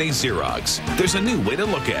document company Xerox. There's a new way to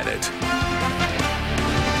look at it.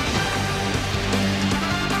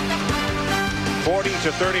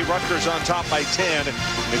 40-30, Rutgers on top by 10.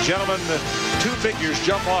 And gentlemen, the two figures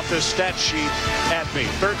jump off this stat sheet at me.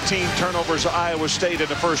 13 turnovers Iowa State in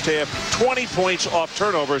the first half, 20 points off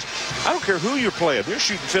turnovers. I don't care who you're playing. They're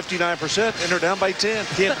shooting 59% and they're down by 10.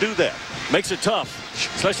 Can't do that. Makes it tough,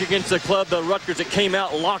 especially against the club, the Rutgers, that came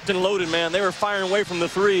out locked and loaded, man. They were firing away from the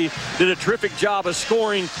three, did a terrific job of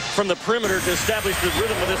scoring from the perimeter to establish the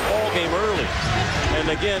rhythm of this ball game early. And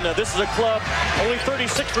again, this is a club, only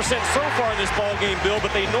 36% so far in this ball game, Bill,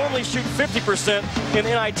 but they normally shoot 50% in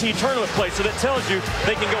NIT tournament play. So that tells you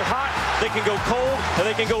they can go hot, they can go cold, and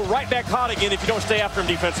they can go right back hot again if you don't stay after them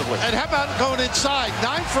defensively. And how about going inside?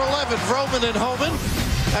 9 for 11, Vroman and Homan.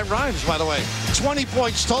 That rhymes, by the way. 20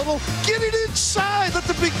 points total. Get it inside. Let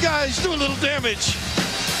the big guys do a little damage.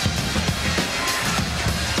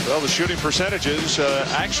 Well, the shooting percentages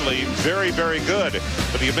actually very, very good.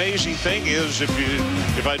 But the amazing thing is,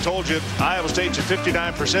 if I told you Iowa State's at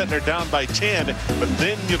 59%, they're down by 10, but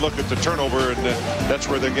then you look at the turnover, and that's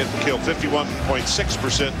where they're getting killed.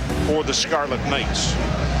 51.6% for the Scarlet Knights.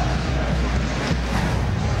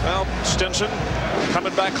 Well, Stinson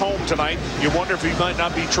coming back home tonight. You wonder if he might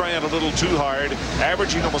not be trying a little too hard.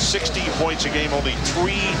 Averaging almost 16 points a game, only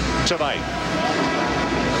 3 tonight.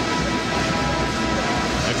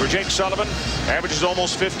 And for Jake Sullivan, averages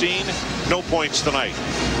almost 15, no points tonight.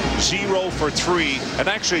 0 for 3, and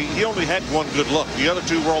actually he only had 1 good look. The other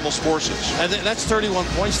 2 were almost forces. And that's 31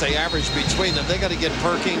 points they average between them. They got to get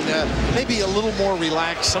perking, maybe a little more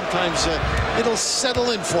relaxed. Sometimes it'll settle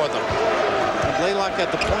in for them. Laylock at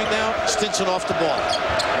the point now, Stinson off the ball.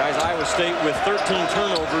 Guys, Iowa State with 13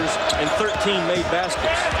 turnovers and 13 made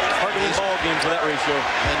baskets. Hard to win ball games with that ratio.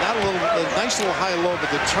 And not a nice little high-low, but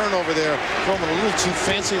the turnover there, Roman a little too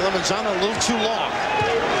fancy, Lemenzano a little too long.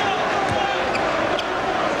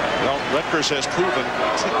 Well, Rutgers has proven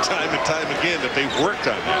time and time again that they've worked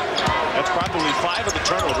on that. That's probably 5 of the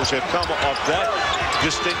turnovers have come off that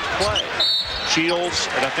distinct play. Shields,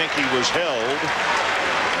 and I think he was held.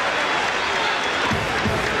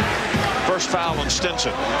 First foul on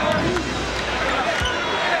Stinson.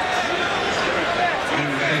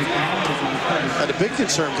 And a big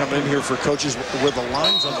concern coming in here for coaches were the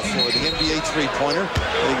lines on the floor. The NBA three-pointer,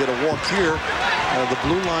 they get a walk here. The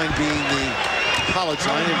blue line being the college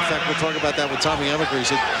line. In fact, we'll talk about that with Tommy Amaker. He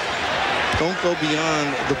said, don't go beyond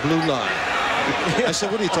the blue line. I said,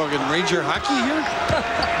 what are you talking, Ranger hockey here?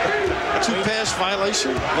 Two-pass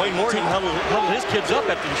violation. Wayne Morgan huddled his kids up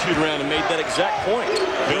after the shoot around and made that exact point.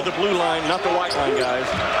 Bill, the blue line, not the white line, guys.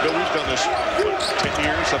 Bill, we've done this for 10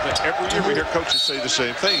 years. Every year we hear coaches say the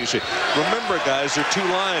same thing. You say, remember, guys, there are two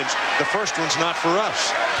lines. The first one's not for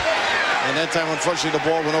us. And that time, unfortunately, the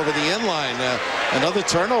ball went over the end line. Another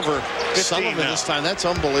turnover. Sullivan now. This time. That's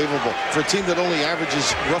unbelievable for a team that only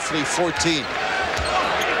averages roughly 14.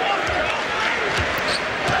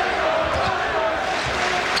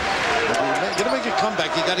 To make a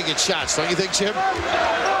comeback, you got to get shots, don't you think, Jim?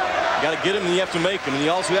 You got to get them, and you have to make them, and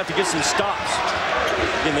you also have to get some stops.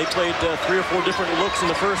 Again, they played 3 or 4 different looks in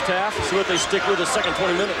the first half. See what they stick with the second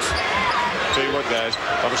 20 minutes. Tell you what, guys,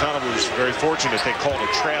 Lamazana was very fortunate they called a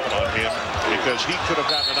travel on him because he could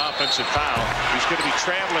have gotten an offensive foul. He's going to be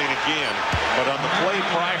traveling again, but on the play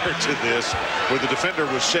prior to this, where the defender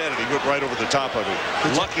was set and he went right over the top of it.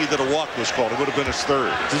 Lucky that a walk was called. It would have been his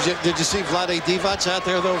third. Did you see Vlade Divac out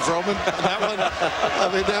there, though, Vroman? That one,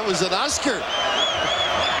 I mean, that was an Oscar.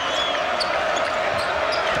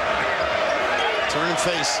 Turn and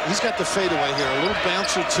face. He's got the fadeaway here. A little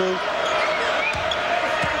bounce or two.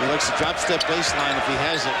 He likes to drop step baseline if he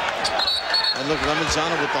has it. And look,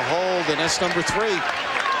 Lamazana with the hold, and that's number 3.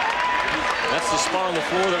 That's the spot on the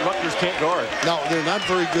floor that Rutgers can't guard. No, they're not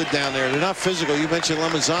very good down there. They're not physical. You mentioned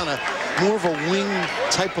Lamazana, more of a wing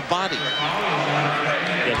type of body.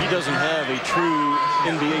 Yeah, he doesn't have a true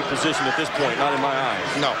NBA position at this point, not in my eyes.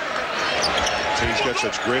 No. So he's got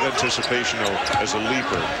such great anticipation, though, as a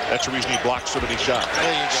leaper. That's the reason he blocks so many shots.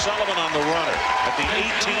 Sullivan on the runner at the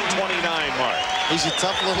 18:29 mark. He's a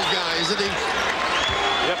tough little guy, isn't he?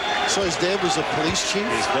 Yep. So his dad was a police chief?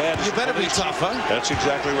 His dad is You better be tough, huh? That's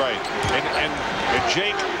exactly right. And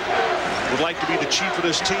Jake would like to be the chief of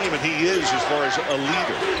this team, and he is as far as a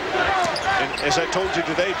leader. And as I told you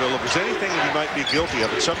today, Bill, if there's anything that he might be guilty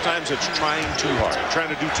of, it sometimes it's trying too hard, trying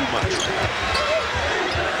to do too much.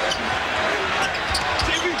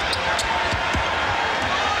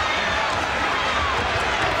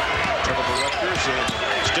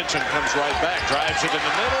 Stinson comes right back, drives it in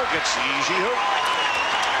the middle, gets the easy hook.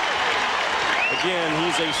 Again,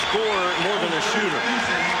 he's a scorer more than a shooter.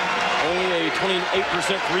 Only a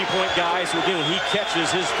 28% three-point guy, so again, when he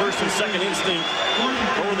catches, his first and second instinct,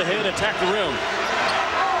 over the head, attack the rim.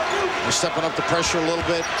 We're stepping up the pressure a little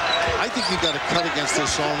bit. I think you've got to cut against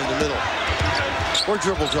this zone in the middle. Or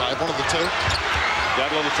dribble drive, one of the two. Got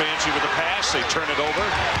a little fancy with the pass. They turn it over.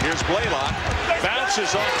 Here's Blaylock.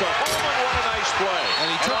 Bounces off to Holman. What a nice play. And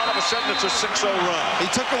all of a sudden, it's a 6-0 run. He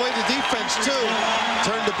took away the defense, too.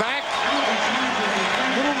 Turned it back.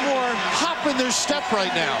 A little more hop in their step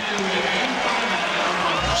right now.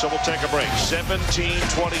 So we'll take a break.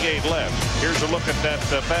 17:28 left. Here's a look at that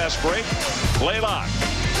fast break. Blaylock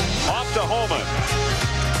off to Holman.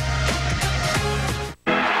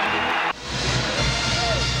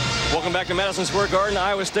 Welcome back to Madison Square Garden.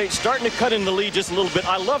 Iowa State starting to cut in the lead just a little bit.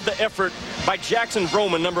 I love the effort by Jackson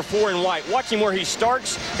Vroman, number 4 in white. Watch him where he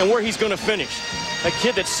starts and where he's going to finish. A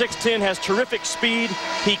kid that's 6'10", has terrific speed.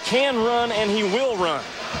 He can run and he will run.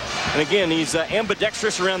 And again, he's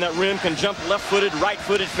ambidextrous around that rim, can jump left-footed,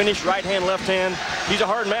 right-footed, finish right hand, left hand. He's a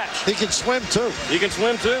hard match. He can swim, too. He can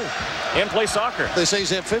swim, too. And play soccer. They say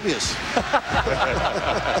he's amphibious.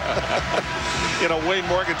 You know, Wayne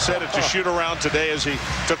Morgan said it to shoot around today as he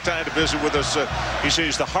took time to visit with us. He said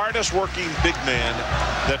he's the hardest working big man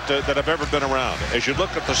that I've ever been around. As you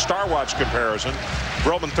look at the Star Watch comparison,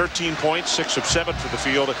 Vroman 13 points, 6 of 7 for the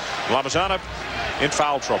field. Lamazana in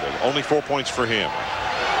foul trouble, only 4 points for him.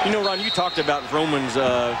 You know, Ron, you talked about Vroman's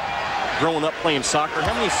growing up playing soccer.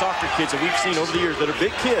 How many soccer kids have we seen over the years that are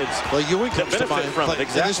big kids? Well, you would benefit from it.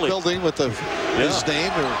 Exactly. In this building with his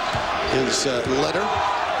name or his letter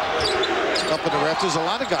up in the rafters, a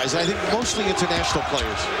lot of guys. I think mostly international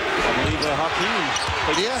players. I believe Hakeem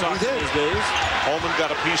played soccer in his days. Holman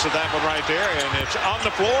got a piece of that one right there, and it's on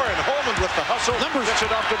the floor, and Holman with the hustle gets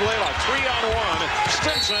it off to Blaylock. 3-on-1.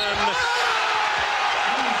 Stinson.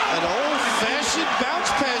 An old-fashioned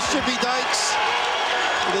bounce pass, Jimmy Dykes.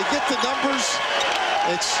 They get the numbers.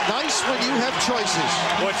 It's nice when you have choices.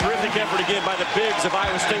 Boy, terrific effort again by the bigs of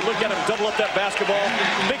Iowa State. Look at him double up that basketball.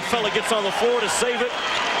 Big fella gets on the floor to save it.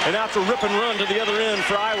 And out to rip and run to the other end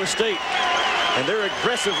for Iowa State. And their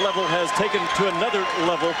aggressive level has taken to another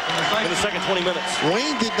level in the second 20 minutes.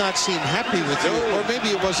 Wayne did not seem happy with you. Or maybe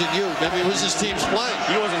it wasn't you. Maybe it was his team's play.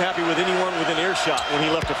 He wasn't happy with anyone within earshot when he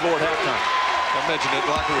left the floor at halftime. I imagine that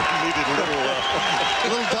locker room needed a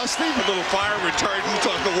little dusty, a little fire retardant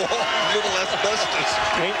on the wall, a little asbestos.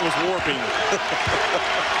 Paint was warping.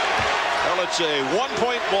 Well, it's a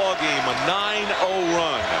 1-point ball game, a 9-0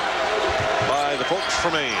 run by the folks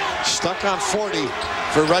from Maine. Stuck on 40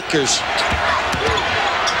 for Rutgers.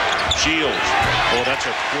 Shields. Oh, that's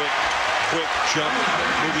a quick jump,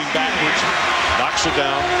 moving backwards, knocks it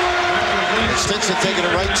down. Stinson taking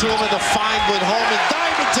it right to him, and the find went home and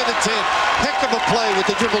diving to the 10. Heck of a play with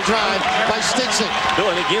the dribble drive by Stinson. Bill,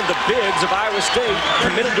 and again, the bigs of Iowa State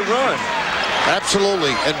committed to run.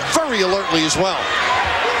 Absolutely, and very alertly as well.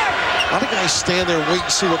 A lot of guys stand there and wait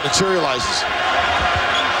and see what materializes.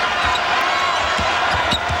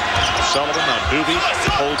 Sullivan on Douby,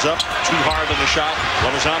 holds up too hard on the shot.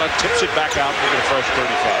 Lamazana tips it back out for the fresh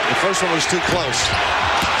 35. The first one was too close.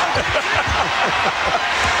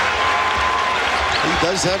 He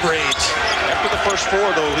does have range. After the first 4,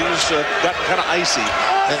 though, he's gotten kind of icy.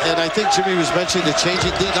 And I think Jimmy was mentioning the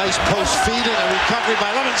changing D. Nice post feed and a recovery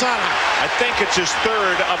by Lamazana. I think it's his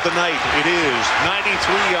 3rd of the night. It is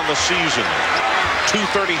 93 on the season,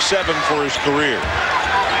 237 for his career.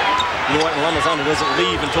 You know what? Lamazana doesn't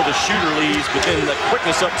leave until the shooter leaves, but then the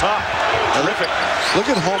quickness up top, terrific. Look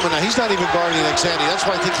at Holman now. He's not even guarding Alexander. That's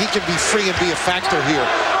why I think he can be free and be a factor here.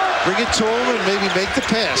 Bring it to him and maybe make the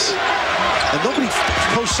pass. And nobody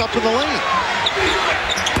posts up in the lane.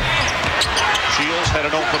 Shields had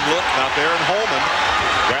an open look out there, and Holman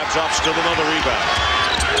grabs off still another rebound.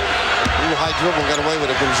 Ooh, high dribble, got away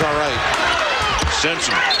with it, but it was all right.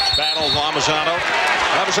 Simpson battles Lamazano.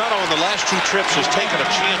 Lamazano in the last 2 trips has taken a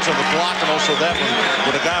chance on the block, and also that one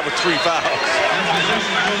with a guy with 3 fouls.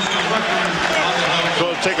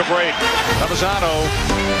 So let's take a break. Lamazano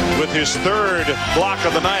with his 3rd block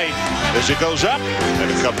of the night as it goes up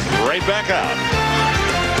and it comes right back out.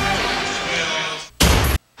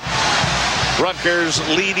 Rutgers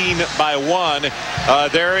leading by 1.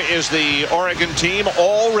 There is the Oregon team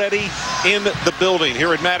already in the building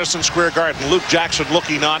here at Madison Square Garden. Luke Jackson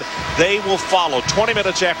looking on. They will follow 20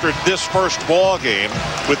 minutes after this first ball game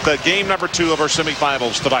with the game number 2 of our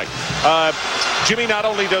semifinals tonight. Jimmy not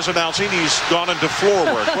only does announcing, he's gone into floor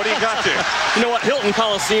work. What do you got there? You know what? Hilton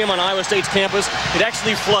Coliseum on Iowa State's campus, it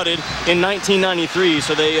actually flooded in 1993,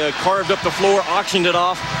 so they carved up the floor, auctioned it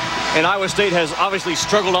off. And Iowa State has obviously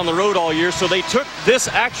struggled on the road all year, so they took this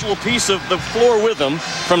actual piece of the floor with them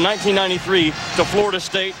from 1993 to Florida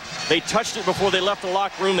State. They touched it before they left the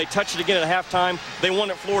locker room. They touched it again at halftime. They won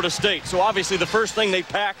at Florida State. So obviously the first thing they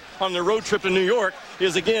pack on their road trip to New York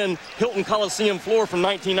is, again, Hilton Coliseum floor from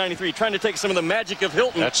 1993, trying to take some of the magic of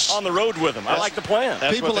Hilton on the road with them. I like the plan.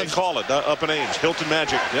 That's what they call it up in Ames, Hilton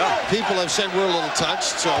Magic. Yeah. People have said we're a little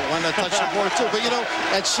touched, so why not touch the board too? But, you know,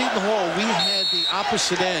 at Seton Hall, we had the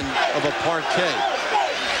opposite end of a parquet.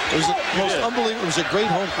 It was the most unbelievable. It was a great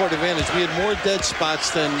home court advantage. We had more dead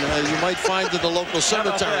spots than you might find in the local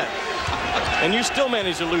cemetery. And you still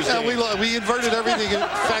managed to lose. Yeah, we inverted everything. In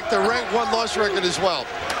fact, the ranked 1-loss record as well.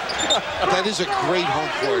 That is a great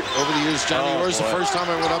home court. Over the years, Johnny Orr's the first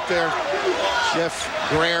time I went up there. Jeff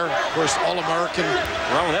Greer, of course, All-American.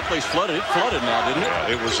 Ron, when that place flooded, it flooded now, didn't it?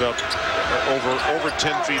 Yeah, it was up over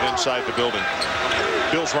 10 feet inside the building.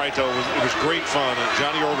 Bill's right, though. It was great fun. And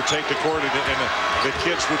Johnny Orr would take the court, and the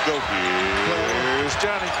kids would go, here's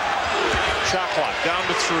Johnny. Shot clock down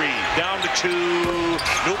to 3, down to 2.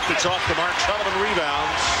 Nope, it's off the mark. Sullivan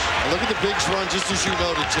rebounds. And look at the bigs run, just as you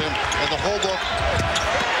noted, Tim. And the hold up.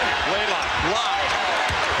 Blaylock, block.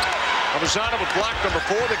 Lamazana would block number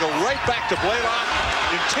 4. They go right back to Blaylock.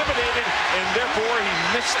 Intimidated, and therefore he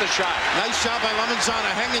missed the shot. Nice shot by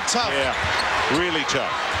Lamazana, hanging tough. Yeah, really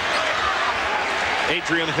tough.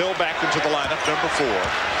 Adrian Hill back into the lineup, number 4.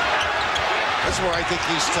 That's where I think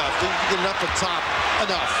he's tough. He can get it up at top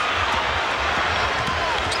enough.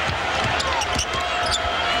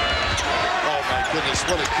 Oh, my goodness,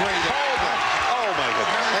 what a great... Oh, my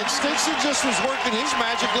goodness. And Stinson just was working his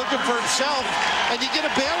magic, looking for himself. And you get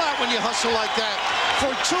a bailout when you hustle like that.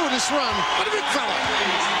 Fortuitous run. What a big fella.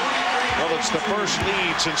 Well, it's the first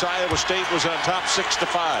lead since Iowa State was on top 6-5.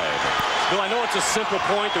 Bill, I know it's a simple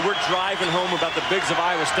point that we're driving home about the bigs of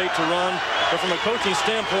Iowa State to run, but from a coaching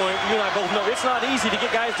standpoint, you and I both know it's not easy to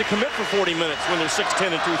get guys to commit for 40 minutes when they're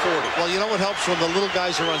 6'10 and 240. Well, you know what helps when the little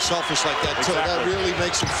guys are unselfish like that, too. That really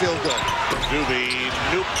makes them feel good. Douby,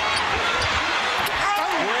 nope.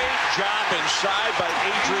 Great job inside by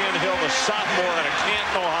Adrian Hill, the sophomore out of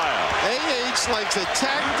Canton, Ohio. A.H. likes a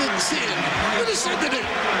tactics in. What is it?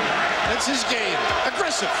 That's his game.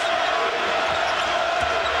 Aggressive.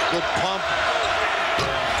 Good pump.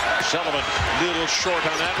 Sullivan, little short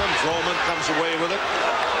on that one. Vroman comes away with it.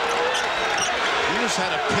 knows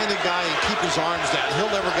how to pin a guy and keep his arms down.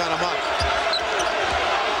 He'll never get him up.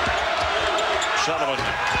 Sullivan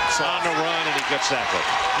on the run, and he gets that one.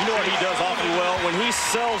 You know what he does awfully well? When he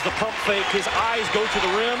sells the pump fake, his eyes go to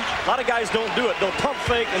the rim. A lot of guys don't do it. They'll pump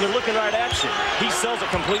fake, and they're looking right at you. He sells it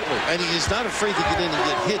completely. And he is not afraid to get in and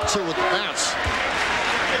get hit, too, with the bounce.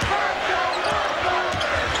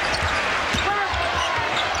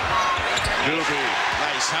 Douby.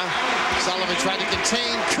 Nice, huh? Sullivan tried to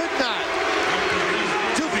contain, could not.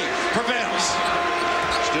 Douby prevails.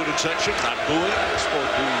 Student section not booing. For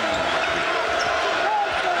Douby.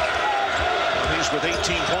 He's with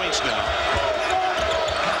 18 points now.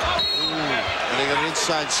 And they got an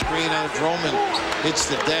inside screen out. Roman hits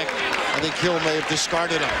the deck. I think Hill may have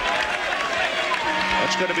discarded him.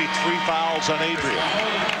 That's going to be 3 fouls on Adrian.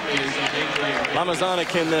 Lamazana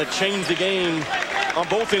can change the game on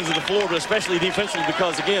both ends of the floor, but especially defensively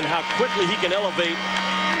because, again, how quickly he can elevate.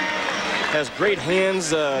 Has great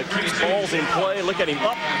hands, keeps balls in play. Look at him.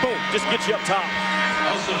 Up, boom, just gets you up top.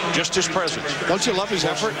 Just his presence. Don't you love his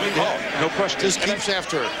effort? Oh, no question. Just keeps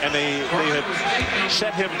after it. And they had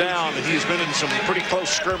set him down. He's been in some pretty close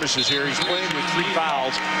skirmishes here. He's playing with 3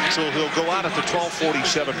 fouls, so he'll go out at the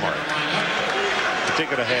 12:47 mark. The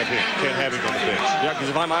ticket ahead here. Can't have him on the bench. Yeah, because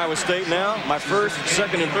if I'm Iowa State now, my first,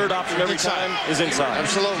 second, and third option every time is inside.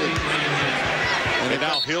 Absolutely. And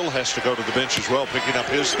now Hill has to go to the bench as well, picking up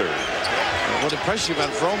his third. What impresses you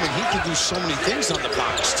about Roman, he can do so many things on the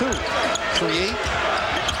box, too. Create.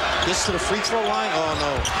 Gets to the free throw line. Oh,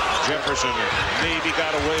 no. Jefferson maybe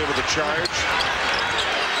got away with a charge.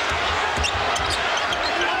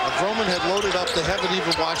 If Roman had loaded up, they haven't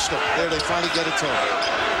even watched him. There, they finally get it to him.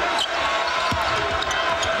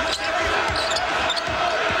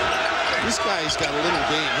 This guy's got a little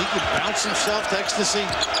game. He can bounce himself to ecstasy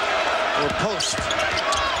or post.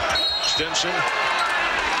 Stinson.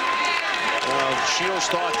 Shields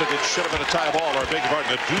thought that it should have been a tie ball, or beg your pardon,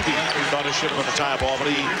 that Douby thought it should have been a tie ball, but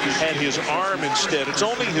he had his arm instead. It's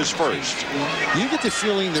only his first. You get the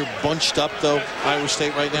feeling they're bunched up, though, Iowa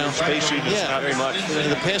State right now? Spacing is not very much.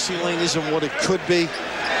 The passing lane isn't what it could be.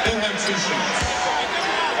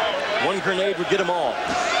 One grenade would get them all.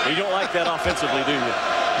 You don't like that offensively, do you?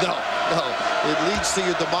 No, no. It leads to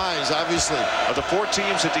your demise, obviously. Of the 4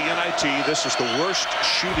 teams at the NIT, this is the worst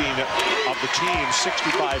shooting of the team,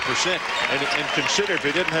 65%. And consider if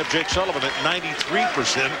they didn't have Jake Sullivan at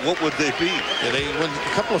 93%, what would they be? Yeah, when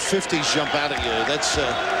a couple of 50s jump out at you, that's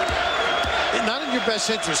not in your best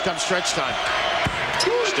interest come stretch time.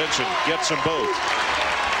 Stinson gets them both.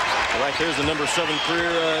 Right there's the number 7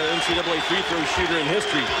 career NCAA free throw shooter in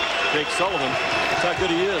history, Jake Sullivan. That's how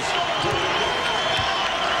good he is.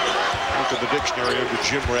 Look at the dictionary under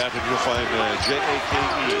Jim Rat, and you'll find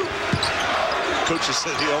J-A-K-E. Coaches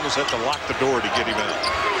said he almost had to lock the door to get him out.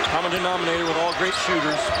 Common denominator with all great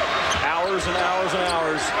shooters. Hours and hours and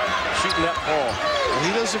hours shooting that ball. Well,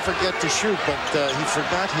 he doesn't forget to shoot, but he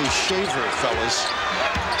forgot his shaver, fellas.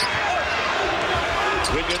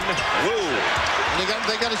 Wiggin, woo.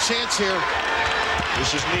 They got a chance here.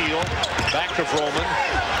 This is Neal. Back to Vroman.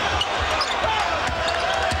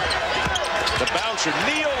 The bouncer,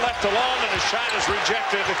 Neal left alone, and his shot is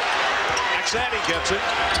rejected. Axani gets it.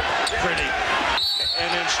 Pretty. And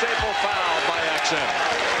then Staple fouled by Axani.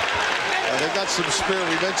 They got some spirit.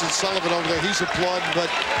 We mentioned Sullivan over there. He's applauding, but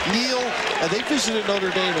Neal, they visited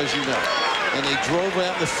Notre Dame, as you know. And they drove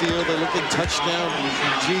out the field. They're looking touchdown.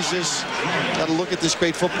 Jesus. Got to look at this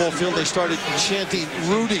great football field. They started chanting,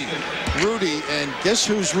 Rudy, Rudy. And guess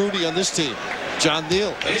who's Rudy on this team? John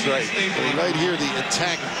Neal. That's right. And right here, the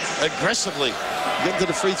attack aggressively. Get to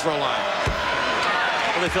the free throw line.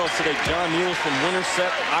 Well, they tell us today, John Neal's from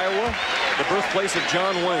Winterset, Iowa, the birthplace of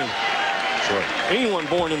John Wayne. Sure. Anyone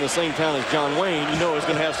born in the same town as John Wayne, you know, is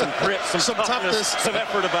going to have some grit, some toughness, some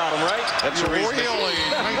effort about him, right? That's the reason.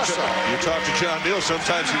 You talk to John Neal,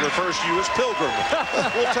 sometimes he refers to you as Pilgrim.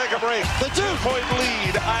 We'll take a break. The 2-point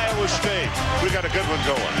lead, Iowa State. We got a good one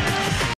going.